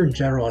 This year in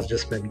general has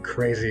just been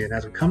crazy, and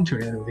as we come to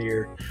the end of the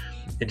year,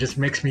 it just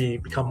makes me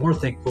become more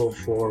thankful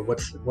for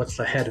what's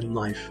ahead in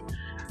life.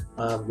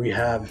 We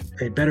have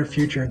a better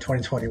future in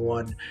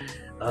 2021.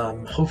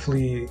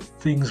 Hopefully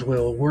things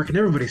will work in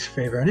everybody's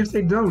favor. And if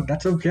they don't,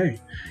 that's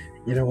okay.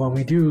 when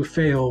we do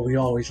fail, we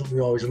always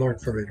learn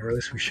from it, or at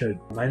least we should.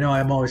 I know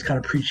I'm always kind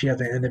of preachy at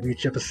the end of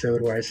each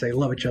episode where I say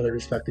love each other,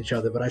 respect each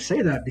other, but I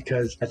say that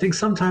because I think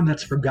sometimes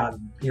that's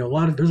forgotten.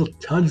 There's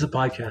tons of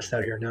podcasts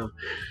out here now.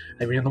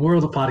 I mean, in the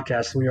world of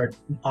podcasts, we are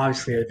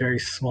obviously a very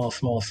small,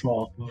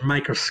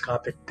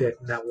 microscopic bit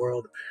in that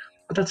world.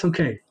 But that's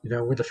okay.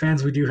 With the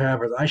fans we do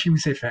have, or I shouldn't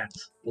even say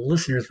fans, the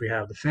listeners we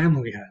have, the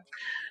family we have,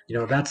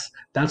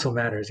 that's what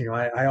matters.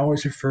 I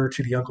always refer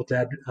to the Uncle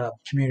Dad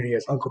community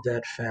as Uncle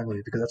Dad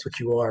family because that's what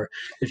you are.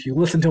 If you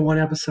listen to one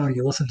episode,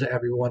 you listen to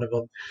every one of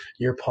them,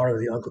 you're part of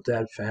the Uncle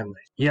Dad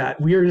family. Yeah,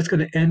 we are just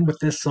going to end with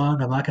this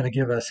song. I'm not going to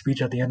give a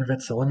speech at the end of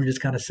it, so let me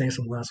just kind of say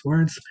some last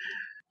words.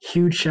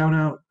 Huge shout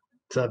out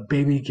to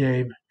Baby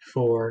Gabe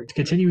for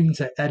continuing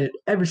to edit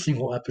every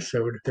single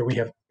episode that we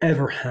have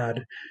ever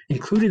had,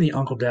 including the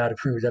Uncle Dad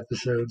approved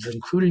episodes,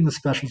 including the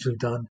specials we've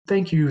done.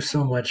 Thank you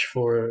so much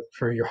for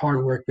your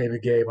hard work, Baby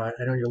Gabe. I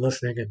know you're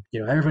listening,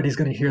 and everybody's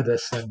going to hear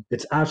this, and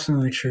it's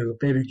absolutely true.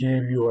 Baby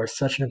Gabe, you are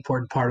such an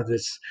important part of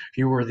this.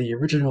 You were the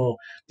original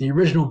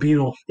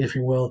Beatle, if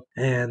you will,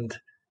 and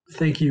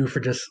thank you for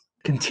just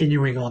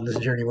continuing on this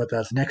journey with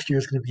us. Next year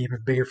is going to be even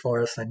bigger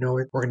for us. I know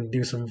it. We're going to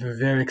do some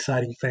very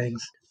exciting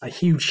things. A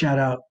huge shout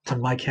out to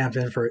Mike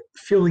Hampton for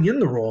filling in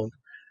the role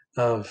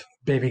of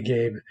Baby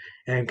Gabe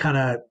and kind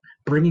of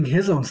bringing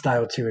his own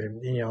style to it,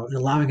 and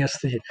allowing us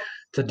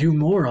to do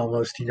more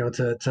almost.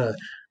 To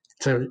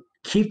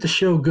keep the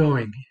show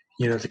going.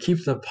 To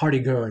keep the party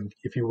going,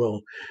 if you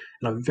will.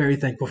 And I'm very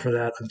thankful for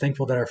that. I'm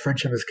thankful that our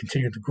friendship has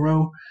continued to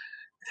grow,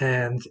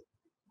 and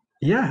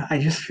yeah, I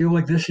just feel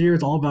like this year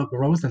is all about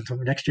growth, and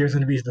next year is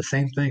going to be the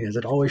same thing as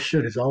it always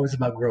should. It's always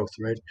about growth,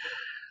 right?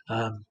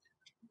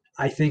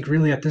 I think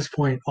really at this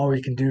point, all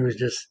we can do is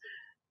just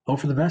hope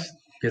for the best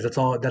because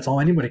that's all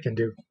anybody can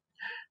do.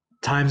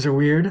 Times are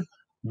weird,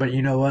 but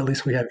you know what? At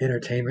least we have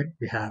entertainment.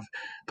 We have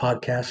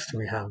podcasts.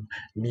 We have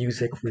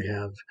music. We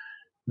have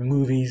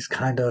movies.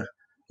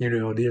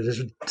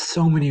 There's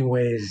so many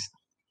ways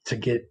to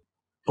get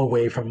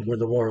away from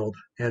the world.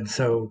 And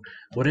so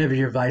whatever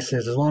your vice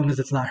is, as long as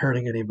it's not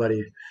hurting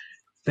anybody,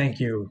 thank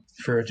you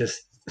for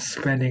just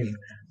spending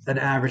an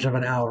average of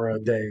an hour a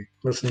day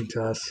listening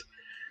to us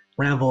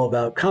ramble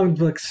about comic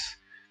books,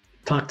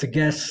 talk to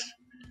guests,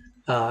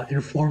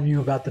 inform you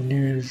about the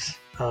news.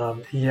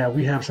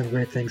 We have some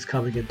great things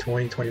coming in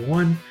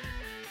 2021.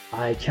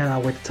 I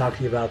cannot wait to talk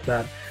to you about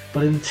that.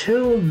 But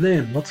until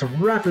then, let's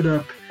wrap it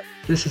up.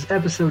 This is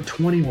episode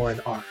 21,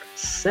 our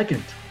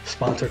second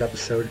sponsored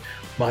episode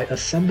by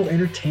Assemble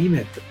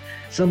Entertainment.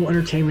 Assemble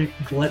Entertainment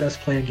let us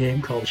play a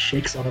game called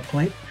Shakes on a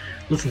Plate.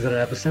 Listen to that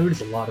episode.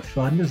 It's a lot of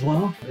fun as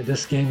well.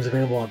 This game is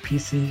available on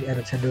PC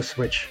and Nintendo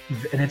Switch.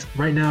 And it's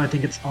right now, I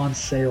think it's on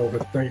sale for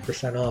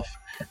 30% off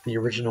the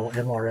original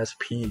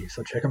MRSP.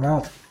 So check them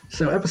out.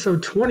 So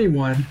episode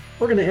 21,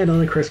 we're going to end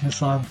on a Christmas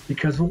song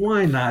because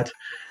why not?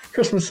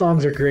 Christmas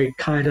songs are great,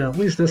 kind of. At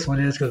least this one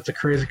is because it's a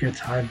crazy good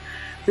time.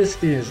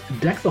 This is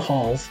Deck the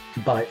Halls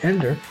by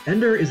Ender.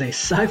 Ender is a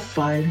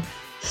sci-fi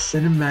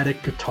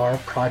cinematic guitar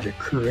project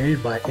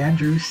created by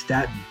Andrew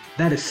Stanton.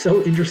 That is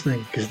so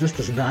interesting because this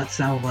does not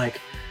sound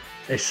like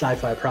a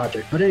sci-fi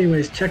project. But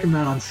anyways, check them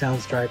out on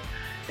Soundstripe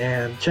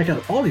and check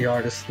out all the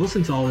artists.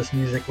 Listen to all this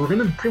music. We're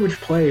going to pretty much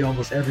play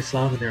almost every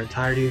song in their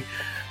entirety,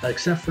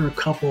 except for a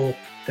couple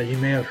that you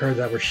may have heard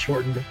that were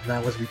shortened, and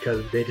that was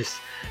because they just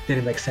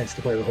didn't make sense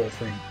to play the whole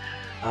thing.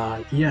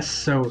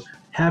 So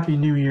Happy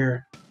New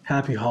Year,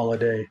 Happy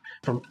Holiday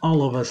from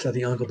all of us at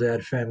the Uncle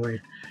Dad family.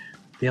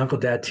 The Uncle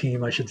Dad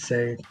team, I should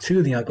say,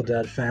 to the Uncle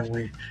Dad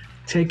family.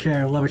 Take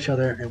care, love each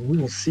other, and we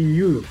will see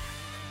you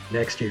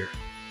next year.